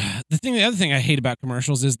other thing I hate about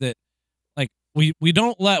commercials is that like we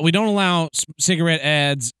don't allow cigarette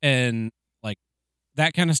ads and like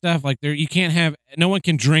that kind of stuff. Like you can't have, no one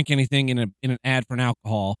can drink anything in an ad for an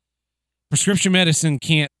alcohol. Prescription medicine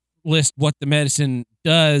can't list what the medicine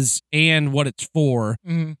does and what it's for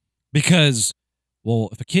because, well,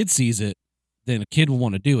 if a kid sees it, then a kid will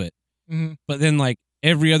want to do it. But then like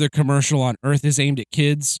every other commercial on earth is aimed at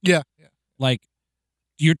kids. Yeah. Like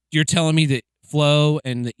you're telling me that Flo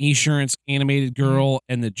and the Esurance animated girl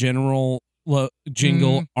and the General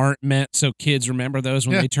jingle aren't meant so kids remember those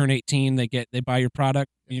when they turn 18, they buy your product.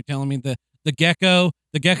 You're telling me the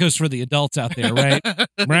gecko's for the adults out there, right?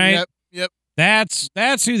 Right? Yep.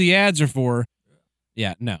 That's who the ads are for.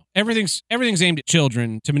 Yeah, no. Everything's aimed at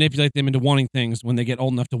children to manipulate them into wanting things when they get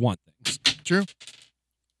old enough to want things. True.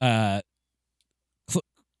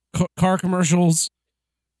 Car commercials.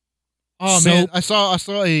 Oh man, I saw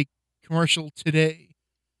a commercial today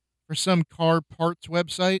for some car parts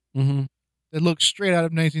website that looked straight out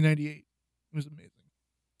of 1998. It was amazing.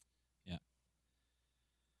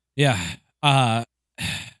 Yeah.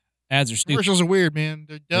 Ads are stupid. Commercials are weird, man.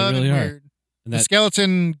 They're dumb and weird. And the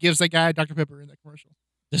skeleton gives that guy Dr. Pepper in that commercial.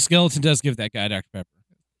 The skeleton does give that guy Dr. Pepper.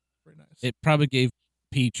 Very nice. It probably gave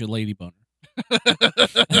Peach a lady boner.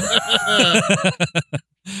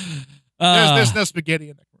 There's no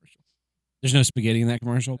spaghetti in that commercial. There's no spaghetti in that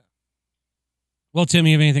commercial? Well, Tim,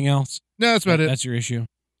 you have anything else? No, that's about it. That's your issue.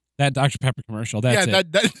 That Dr. Pepper commercial. That's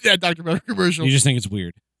it. That Dr. Pepper commercial. You just think it's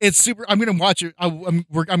weird. It's super. I'm going to watch it. I'm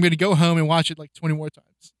going to go home and watch it like 20 more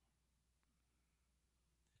times.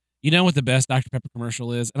 You know what the best Dr. Pepper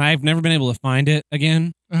commercial is? And I've never been able to find it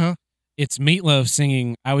again. It's Meatloaf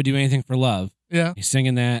singing I Would Do Anything for Love. Yeah. He's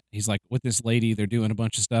singing that. He's like with this lady. They're doing a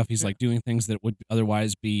bunch of stuff. He's like doing things that would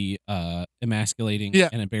otherwise be emasculating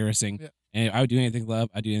and embarrassing. Yeah. And I would do anything for love.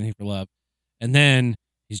 I'd do anything for love. And then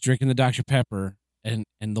he's drinking the Dr. Pepper and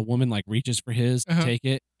the woman like reaches for his to take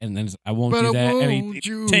it. And then I won't do that. And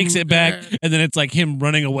he takes it back. And then it's like him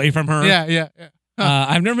running away from her. Yeah.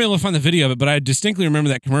 I've never been able to find the video of it, but I distinctly remember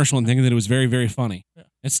that commercial and thinking that it was very, very funny. Yeah.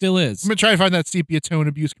 It still is. I'm going to try to find that sepia tone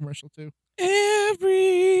abuse commercial too.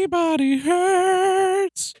 Everybody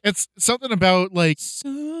hurts. It's something about like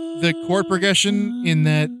the chord progression in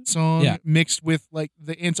that song mixed with like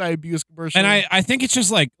the anti-abuse commercial. And I think it's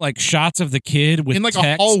just like shots of the kid with in like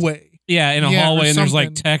text. A hallway. Yeah, in a hallway, and there's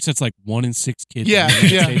like text. It's like 1 in 6 kids. Yeah,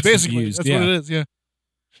 basically. Abused. That's what it is. Yeah.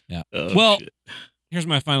 Yeah. Well, here's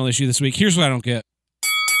my final issue this week. Here's what I don't get.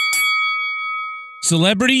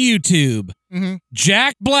 Celebrity YouTube.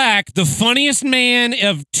 Jack Black, the funniest man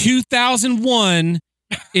of 2001,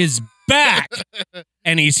 is back,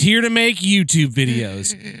 and he's here to make YouTube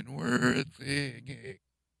videos.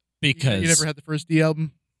 Because you never had the first D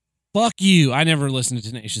album. Fuck you! I never listened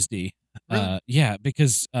to Tenacious D. Really? Yeah,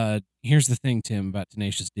 because here's the thing, Tim, about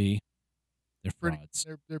Tenacious D. They're frauds.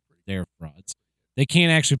 They're frauds. They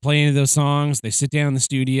can't actually play any of those songs. They sit down in the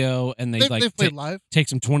studio and they play live.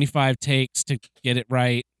 Takes them 25 takes to get it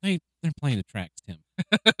right. They're playing the tracks, Tim.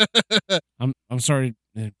 I'm sorry.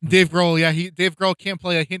 Dave Grohl, Dave Grohl can't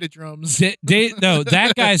play a hint of drums. No,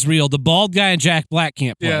 that guy's real. The bald guy and Jack Black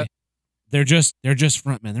can't play. Yeah. They're just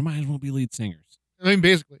frontmen. They might as well be lead singers. I mean,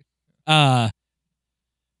 basically.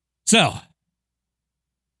 So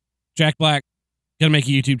Jack Black gonna make a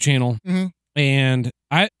YouTube channel, and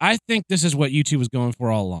I think this is what YouTube was going for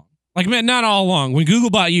all along. Like, man, not all along. When Google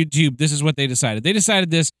bought YouTube, this is what they decided. They decided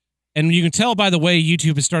this. And you can tell by the way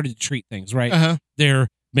YouTube has started to treat things, right? They're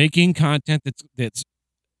making content that's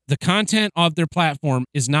the content of their platform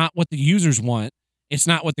is not what the users want. It's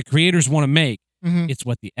not what the creators want to make. It's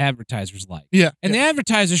what the advertisers like. Yeah. And the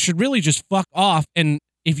advertisers should really just fuck off and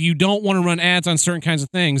if you don't want to run ads on certain kinds of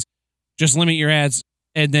things, just limit your ads.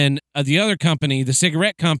 And then the other company, the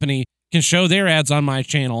cigarette company, can show their ads on my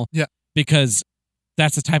channel. Yeah. Because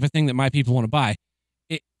that's the type of thing that my people want to buy.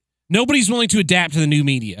 Nobody's willing to adapt to the new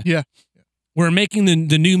media. Yeah. We're making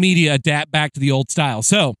the new media adapt back to the old style.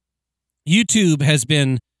 So YouTube has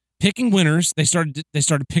been picking winners. They started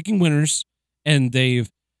picking winners, and they've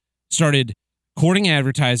started courting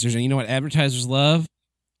advertisers. And you know what advertisers love?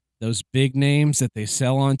 Those big names that they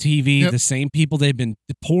sell on TV, the same people they've been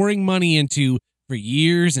pouring money into for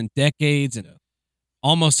years and decades and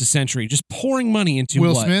almost a century, just pouring money into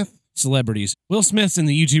Will Smith? Celebrities. Will Smith's in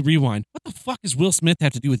the YouTube Rewind. What the fuck does Will Smith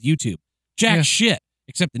have to do with YouTube? Jack shit.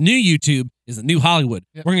 Except the new YouTube is the new Hollywood.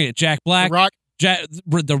 We're going to get Jack Black.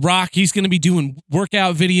 The Rock, he's going to be doing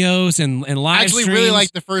workout videos and live streams. I actually really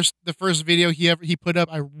like the first video he put up.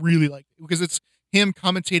 I really liked it because it's him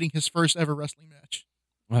commentating his first ever wrestling match.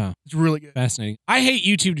 Wow. It's really good. Fascinating. I hate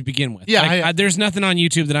YouTube to begin with. Yeah. There's nothing on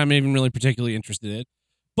YouTube that I'm even really particularly interested in.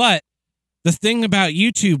 But the thing about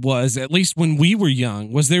YouTube was, at least when we were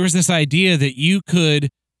young, was there was this idea that you could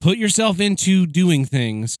put yourself into doing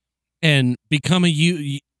things and become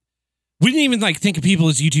we didn't even like think of people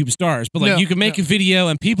as YouTube stars, but like you could make a video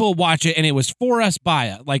and people watch it and it was for us by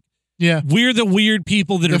it. Like, we're the weird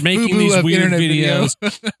people that are making these weird videos.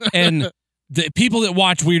 And the people that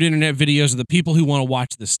watch weird internet videos are the people who want to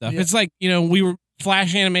watch this stuff. It's like,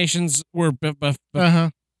 Flash animations were a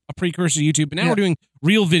precursor to YouTube, but now we're doing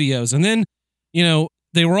real videos. And then,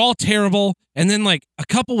 they were all terrible. And then like a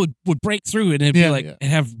couple would break through and it'd be like, it'd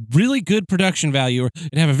have really good production value, or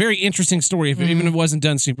it'd have a very interesting story even if it wasn't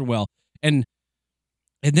done super well. And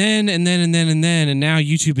then now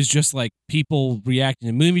YouTube is just like people reacting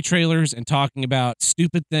to movie trailers and talking about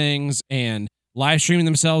stupid things and live streaming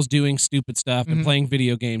themselves doing stupid stuff and playing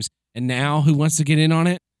video games. And now who wants to get in on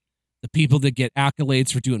it? The people that get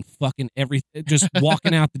accolades for doing fucking everything, just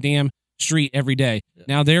walking out the damn street every day.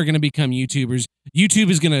 Now they're going to become YouTubers.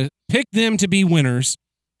 YouTube is going to pick them to be winners.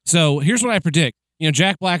 So here's what I predict.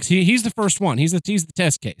 Jack Black's, he's the first one. He's the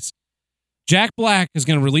test case. Jack Black is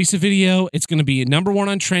going to release a video. It's going to be number one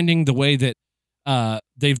on trending the way that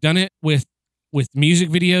they've done it with music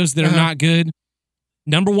videos that are not good.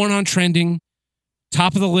 Number one on trending,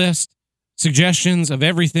 top of the list, suggestions of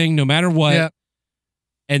everything, no matter what. Yeah.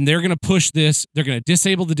 And they're going to push this. They're going to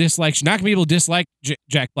disable the dislikes. You're not going to be able to dislike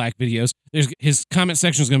Jack Black videos. His comment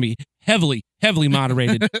section is going to be heavily, heavily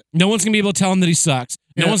moderated. No one's going to be able to tell him that he sucks.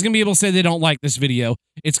 No one's going to be able to say they don't like this video.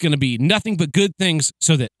 It's going to be nothing but good things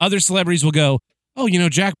so that other celebrities will go, oh,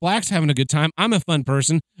 Jack Black's having a good time. I'm a fun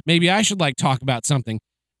person. Maybe I should talk about something.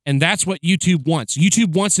 And that's what YouTube wants.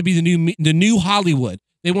 YouTube wants to be the new Hollywood.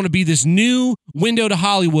 They want to be this new window to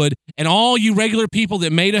Hollywood. And all you regular people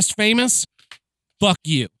that made us famous, fuck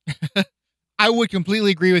you. I would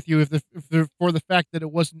completely agree with you if for the fact that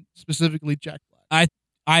it wasn't specifically Jack Black.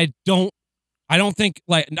 I don't think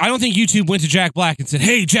YouTube went to Jack Black and said,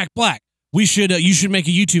 "Hey, Jack Black, you should make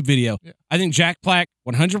a YouTube video." Yeah. I think Jack Black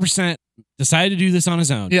 100% decided to do this on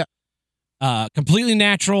his own. Yeah. Completely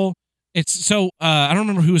natural. It's so I don't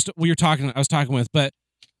remember who I was talking with, but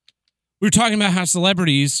we were talking about how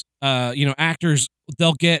celebrities, actors,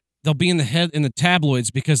 they'll be in the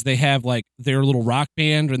tabloids because they have their little rock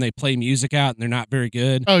band and they play music out and they're not very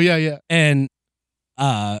good. Oh yeah. And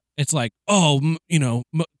it's like,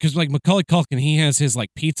 because Macaulay Culkin, he has his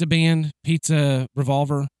pizza band, Pizza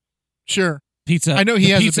Revolver. Sure. Pizza. I know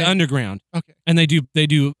he has Pizza Underground. Okay. And they do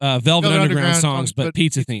Velvet Underground songs, but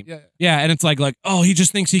pizza theme. Yeah. And it's like, oh, he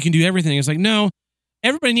just thinks he can do everything. It's like, no,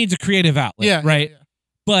 everybody needs a creative outlet, right? Yeah.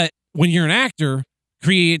 But when you're an actor,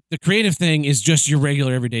 the creative thing is just your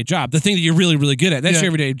regular everyday job. The thing that you're really, really good at, that's your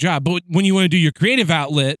everyday job. But when you want to do your creative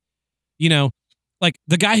outlet, like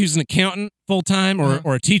the guy who's an accountant full time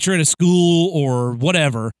or a teacher at a school or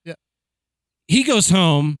whatever, he goes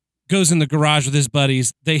home, goes in the garage with his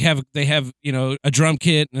buddies. They have a drum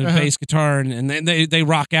kit and a bass guitar and they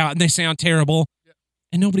rock out and they sound terrible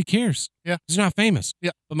and nobody cares. Yeah, he's not famous.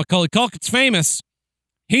 Yeah, but Macaulay Culkin's famous.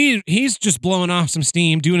 He's just blowing off some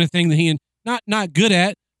steam, doing a thing that he not good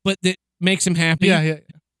at, but that makes him happy. Yeah.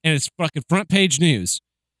 And it's fucking front page news.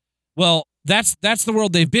 Well, that's the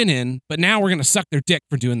world they've been in, but now we're going to suck their dick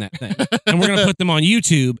for doing that thing. And we're going to put them on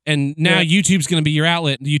YouTube, and now YouTube's going to be your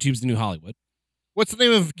outlet, and YouTube's the new Hollywood. What's the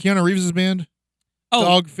name of Keanu Reeves' band? Oh,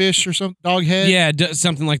 Dogfish or something? Doghead? Yeah,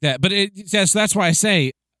 something like that. But that's why I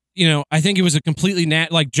say, I think it was a completely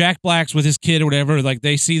Jack Black's with his kid or whatever,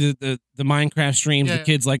 they see the Minecraft streams, the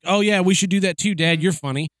kid's like, oh yeah, we should do that too, Dad, you're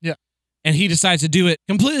funny. Yeah. And he decides to do it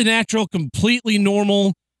completely natural, completely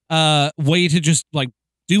normal way to just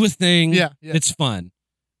do a thing that's fun.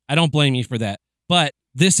 I don't blame you for that. But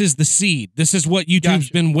this is the seed. This is what YouTube's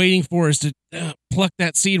been waiting for, is to pluck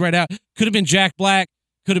that seed right out. Could have been Jack Black,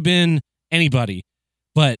 could have been anybody,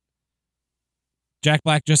 but Jack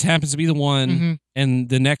Black just happens to be the one, and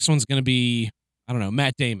the next one's going to be, I don't know,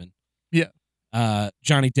 Matt Damon. Yeah.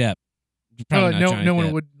 Johnny Depp. Probably not Johnny no Depp.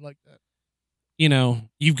 one would like that. You know,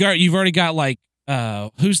 you've already got like,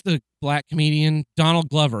 who's the black comedian? Donald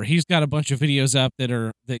Glover. He's got a bunch of videos up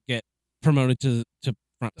that get promoted to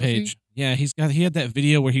front page. Yeah, he had that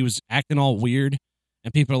video where he was acting all weird,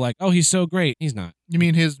 and people are like, "Oh, he's so great." He's not. You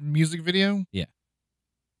mean his music video? Yeah.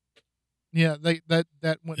 Yeah, that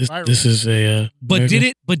went viral. This is a. But did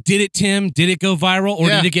it, Tim? Did it go viral, or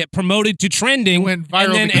did it get promoted to trending? It went viral,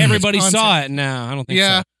 and then because everybody of its saw content. it. No, I don't think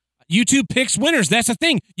so. YouTube picks winners. That's the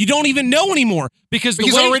thing. You don't even know anymore because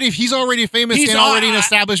he's already famous and already an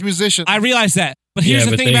established musician. I realize that, but here's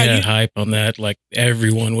the thing they about had hype on that. Like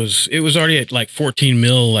everyone was. It was already at like 14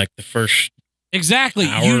 mil. Like the first. Exactly.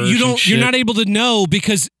 You're not able to know,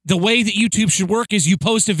 because the way that YouTube should work is you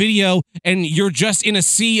post a video and you're just in a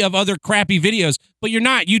sea of other crappy videos, but you're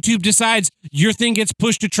not. YouTube decides your thing gets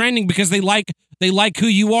pushed to trending because they like who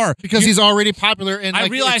you are. Because he's already popular, and I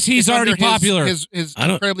realize he's already popular. His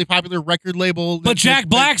incredibly popular record label. But Jack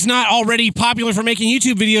Black's not already popular for making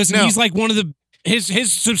YouTube videos, and he's like one of the his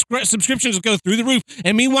subscriptions go through the roof.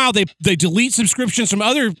 And meanwhile, they delete subscriptions from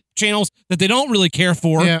other channels that they don't really care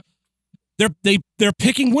for. Yeah. They're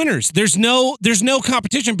picking winners. There's no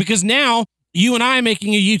competition, because now you and I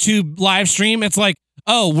making a YouTube live stream, it's like,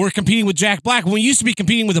 oh, we're competing with Jack Black when we used to be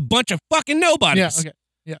competing with a bunch of fucking nobodies. Yeah, okay.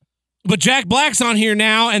 Yeah. But Jack Black's on here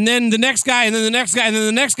now, and then the next guy, and then the next guy, and then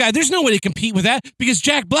the next guy. There's no way to compete with that, because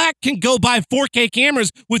Jack Black can go buy 4K cameras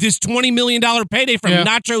with his $20 million payday from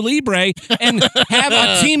Nacho Libre and have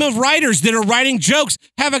a team of writers that are writing jokes,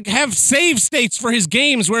 have save states for his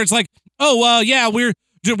games where it's like, oh, yeah, we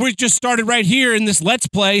just started right here in this Let's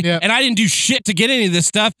Play, and I didn't do shit to get any of this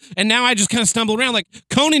stuff, and now I just kind of stumbled around. Like,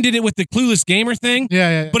 Conan did it with the Clueless Gamer thing,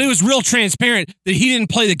 but it was real transparent that he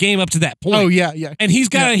didn't play the game up to that point. Oh, yeah. And he's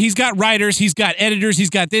got writers, he's got editors,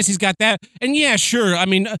 he's got this, he's got that, and yeah, sure, I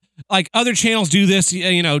mean, like, other channels do this,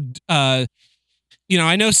 I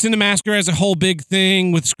know Cinemasker has a whole big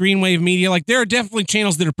thing with Screenwave Media. Like, there are definitely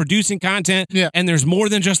channels that are producing content, and there's more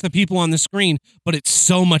than just the people on the screen, but it's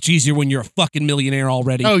so much easier when you're a fucking millionaire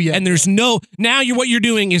already. Oh, yeah. And there's what you're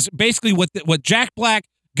doing is basically what Jack Black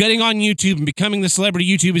getting on YouTube and becoming the celebrity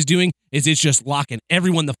YouTube is doing is it's just locking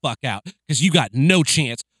everyone the fuck out, because you got no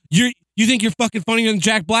chance. You think you're fucking funnier than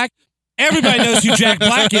Jack Black? Everybody knows who Jack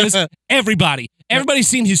Black is. Everybody's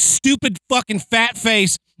seen his stupid fucking fat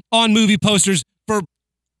face on movie posters for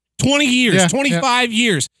 20 years, 25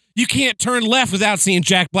 years. You can't turn left without seeing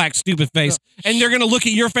Jack Black's stupid face. And they're going to look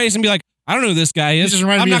at your face and be like, I don't know who this guy is.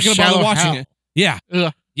 I'm not going to bother watching it. Yeah.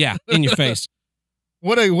 Ugh. Yeah, in your face.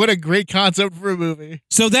 What a great concept for a movie.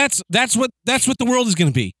 So that's what the world is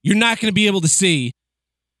going to be. You're not going to be able to see.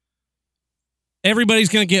 Everybody's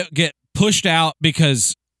going to get pushed out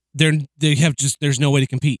because there's no way to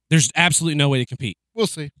compete. There's absolutely no way to compete. We'll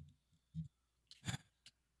see.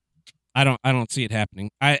 I don't see it happening.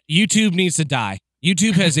 YouTube needs to die.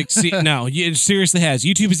 YouTube has exceeded. No, it seriously has.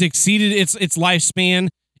 YouTube has exceeded its lifespan.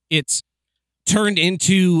 It's turned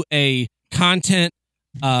into a content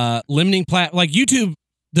limiting platform. Like YouTube,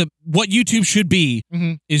 what YouTube should be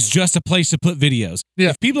is just a place to put videos. Yeah.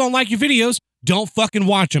 If people don't like your videos, don't fucking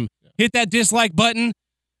watch them. Hit that dislike button.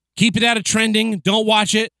 Keep it out of trending. Don't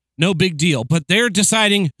watch it. No big deal. But they're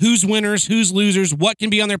deciding who's winners, who's losers, what can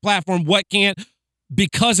be on their platform, what can't.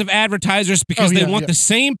 Because of advertisers, because they want the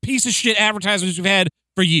same piece of shit advertisers we've had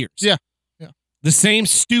for years. Yeah. The same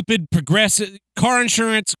stupid progressive car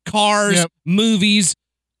insurance, cars, movies.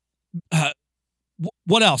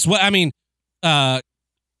 What else? Whatever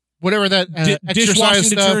that dishwashing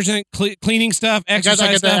stuff. detergent, cleaning stuff, exercise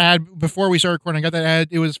I got stuff. that ad before we started recording. I got that ad.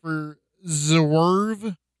 It was for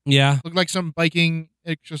Zwerve. Yeah. Looked like some biking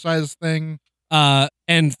exercise thing.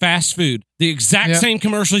 And fast food. The exact same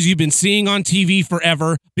commercials you've been seeing on TV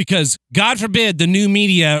forever, because God forbid the new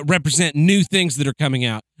media represent new things that are coming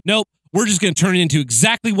out. Nope. We're just going to turn it into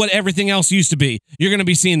exactly what everything else used to be. You're going to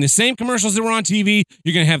be seeing the same commercials that were on TV.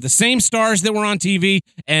 You're going to have the same stars that were on TV.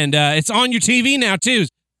 And it's on your TV now, too.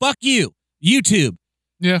 Fuck you. YouTube.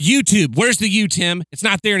 Yeah. YouTube. Where's the U, Tim? It's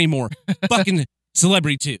not there anymore. Fucking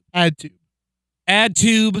Celebrity Tube.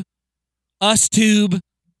 AdTube. UsTube.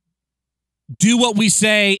 Do what we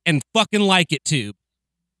say and fucking like it, Tube.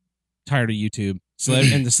 Tired of YouTube.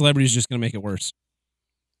 And the celebrity is just going to make it worse.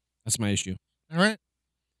 That's my issue. All right.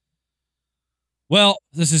 Well,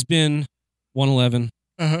 this has been 111.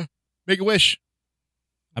 Make a wish.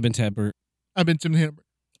 I've been Tad Burt. I've been Tim Hannibal.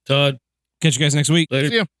 Todd. Catch you guys next week. Later.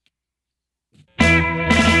 See ya.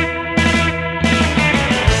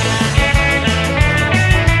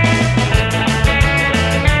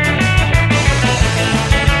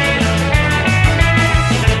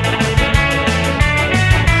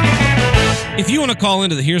 If you want to call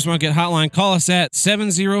into the Here's What I Get hotline, call us at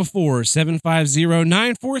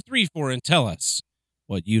 704-750-9434 and tell us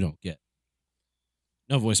what you don't get.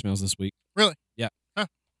 No voicemails this week. Really? Yeah. Huh.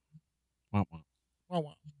 Wah, wah. Wow,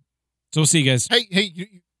 wow. So we'll see you guys.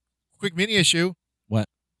 Hey, quick mini issue. What?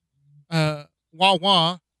 Wah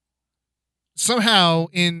wah. Somehow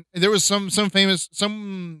there was some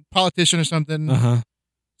politician or something.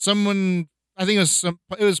 Someone, I think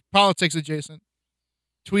it was politics adjacent,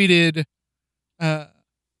 tweeted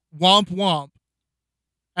womp womp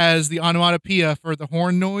as the onomatopoeia for the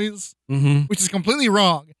horn noise, which is completely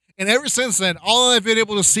wrong. And ever since then, all I've been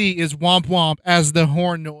able to see is womp womp as the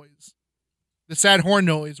horn noise, the sad horn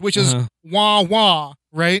noise, which is wah wah,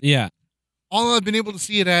 right? Yeah. All I've been able to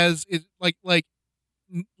see it as is like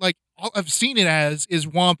all I've seen it as is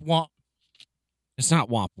womp womp. It's not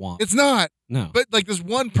womp womp. It's not. No. But like this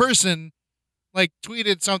one person like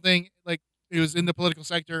tweeted something, like it was in the political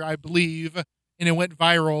sector, I believe, and it went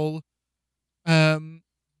viral. And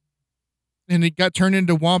it got turned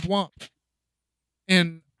into womp womp.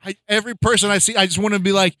 And every person I see, I just want to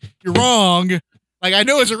be like, you're wrong. Like, I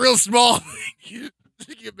know it's a real small thing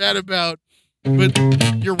to get mad about, but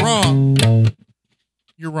you're wrong.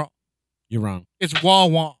 You're wrong. You're wrong. It's wah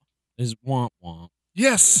wah. It's womp womp.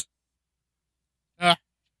 Yes.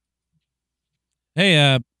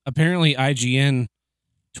 Hey, apparently IGN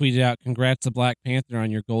tweeted out, "Congrats to Black Panther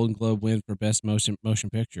on your Golden Globe win for Best Motion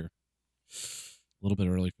Picture." A little bit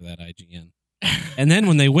early for that, IGN. And then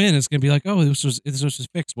when they win, it's gonna be like, "Oh, this was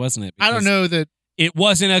fixed, wasn't it?" I don't know that it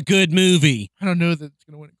wasn't a good movie. I don't know that it's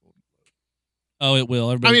gonna win a Golden Globe. Oh, it will.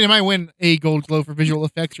 I mean, it might win a Gold Globe for visual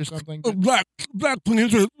effects or something. Black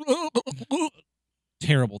Panther.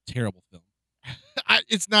 Terrible film.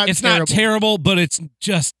 It's not. It's terrible. not terrible, but it's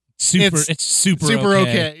just super. It's super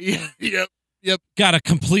okay. Yep. Got a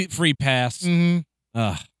complete free pass. Mm-hmm.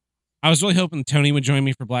 I was really hoping Tony would join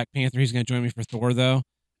me for Black Panther. He's going to join me for Thor, though.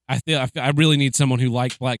 I really need someone who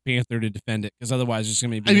liked Black Panther to defend it, because otherwise it's just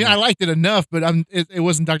going to be. I mean, I liked it enough, but it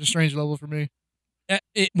wasn't Doctor Strange level for me.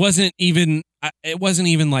 It wasn't even. It wasn't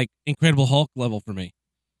even like Incredible Hulk level for me.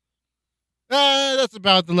 That's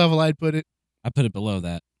about the level I'd put it. I put it below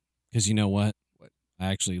that because you know what? I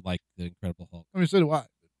actually like the Incredible Hulk. I mean, so do I.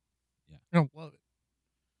 Yeah, I don't love it.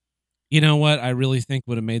 You know what? I really think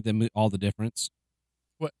would have made them all the difference.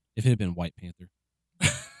 What? If it had been White Panther.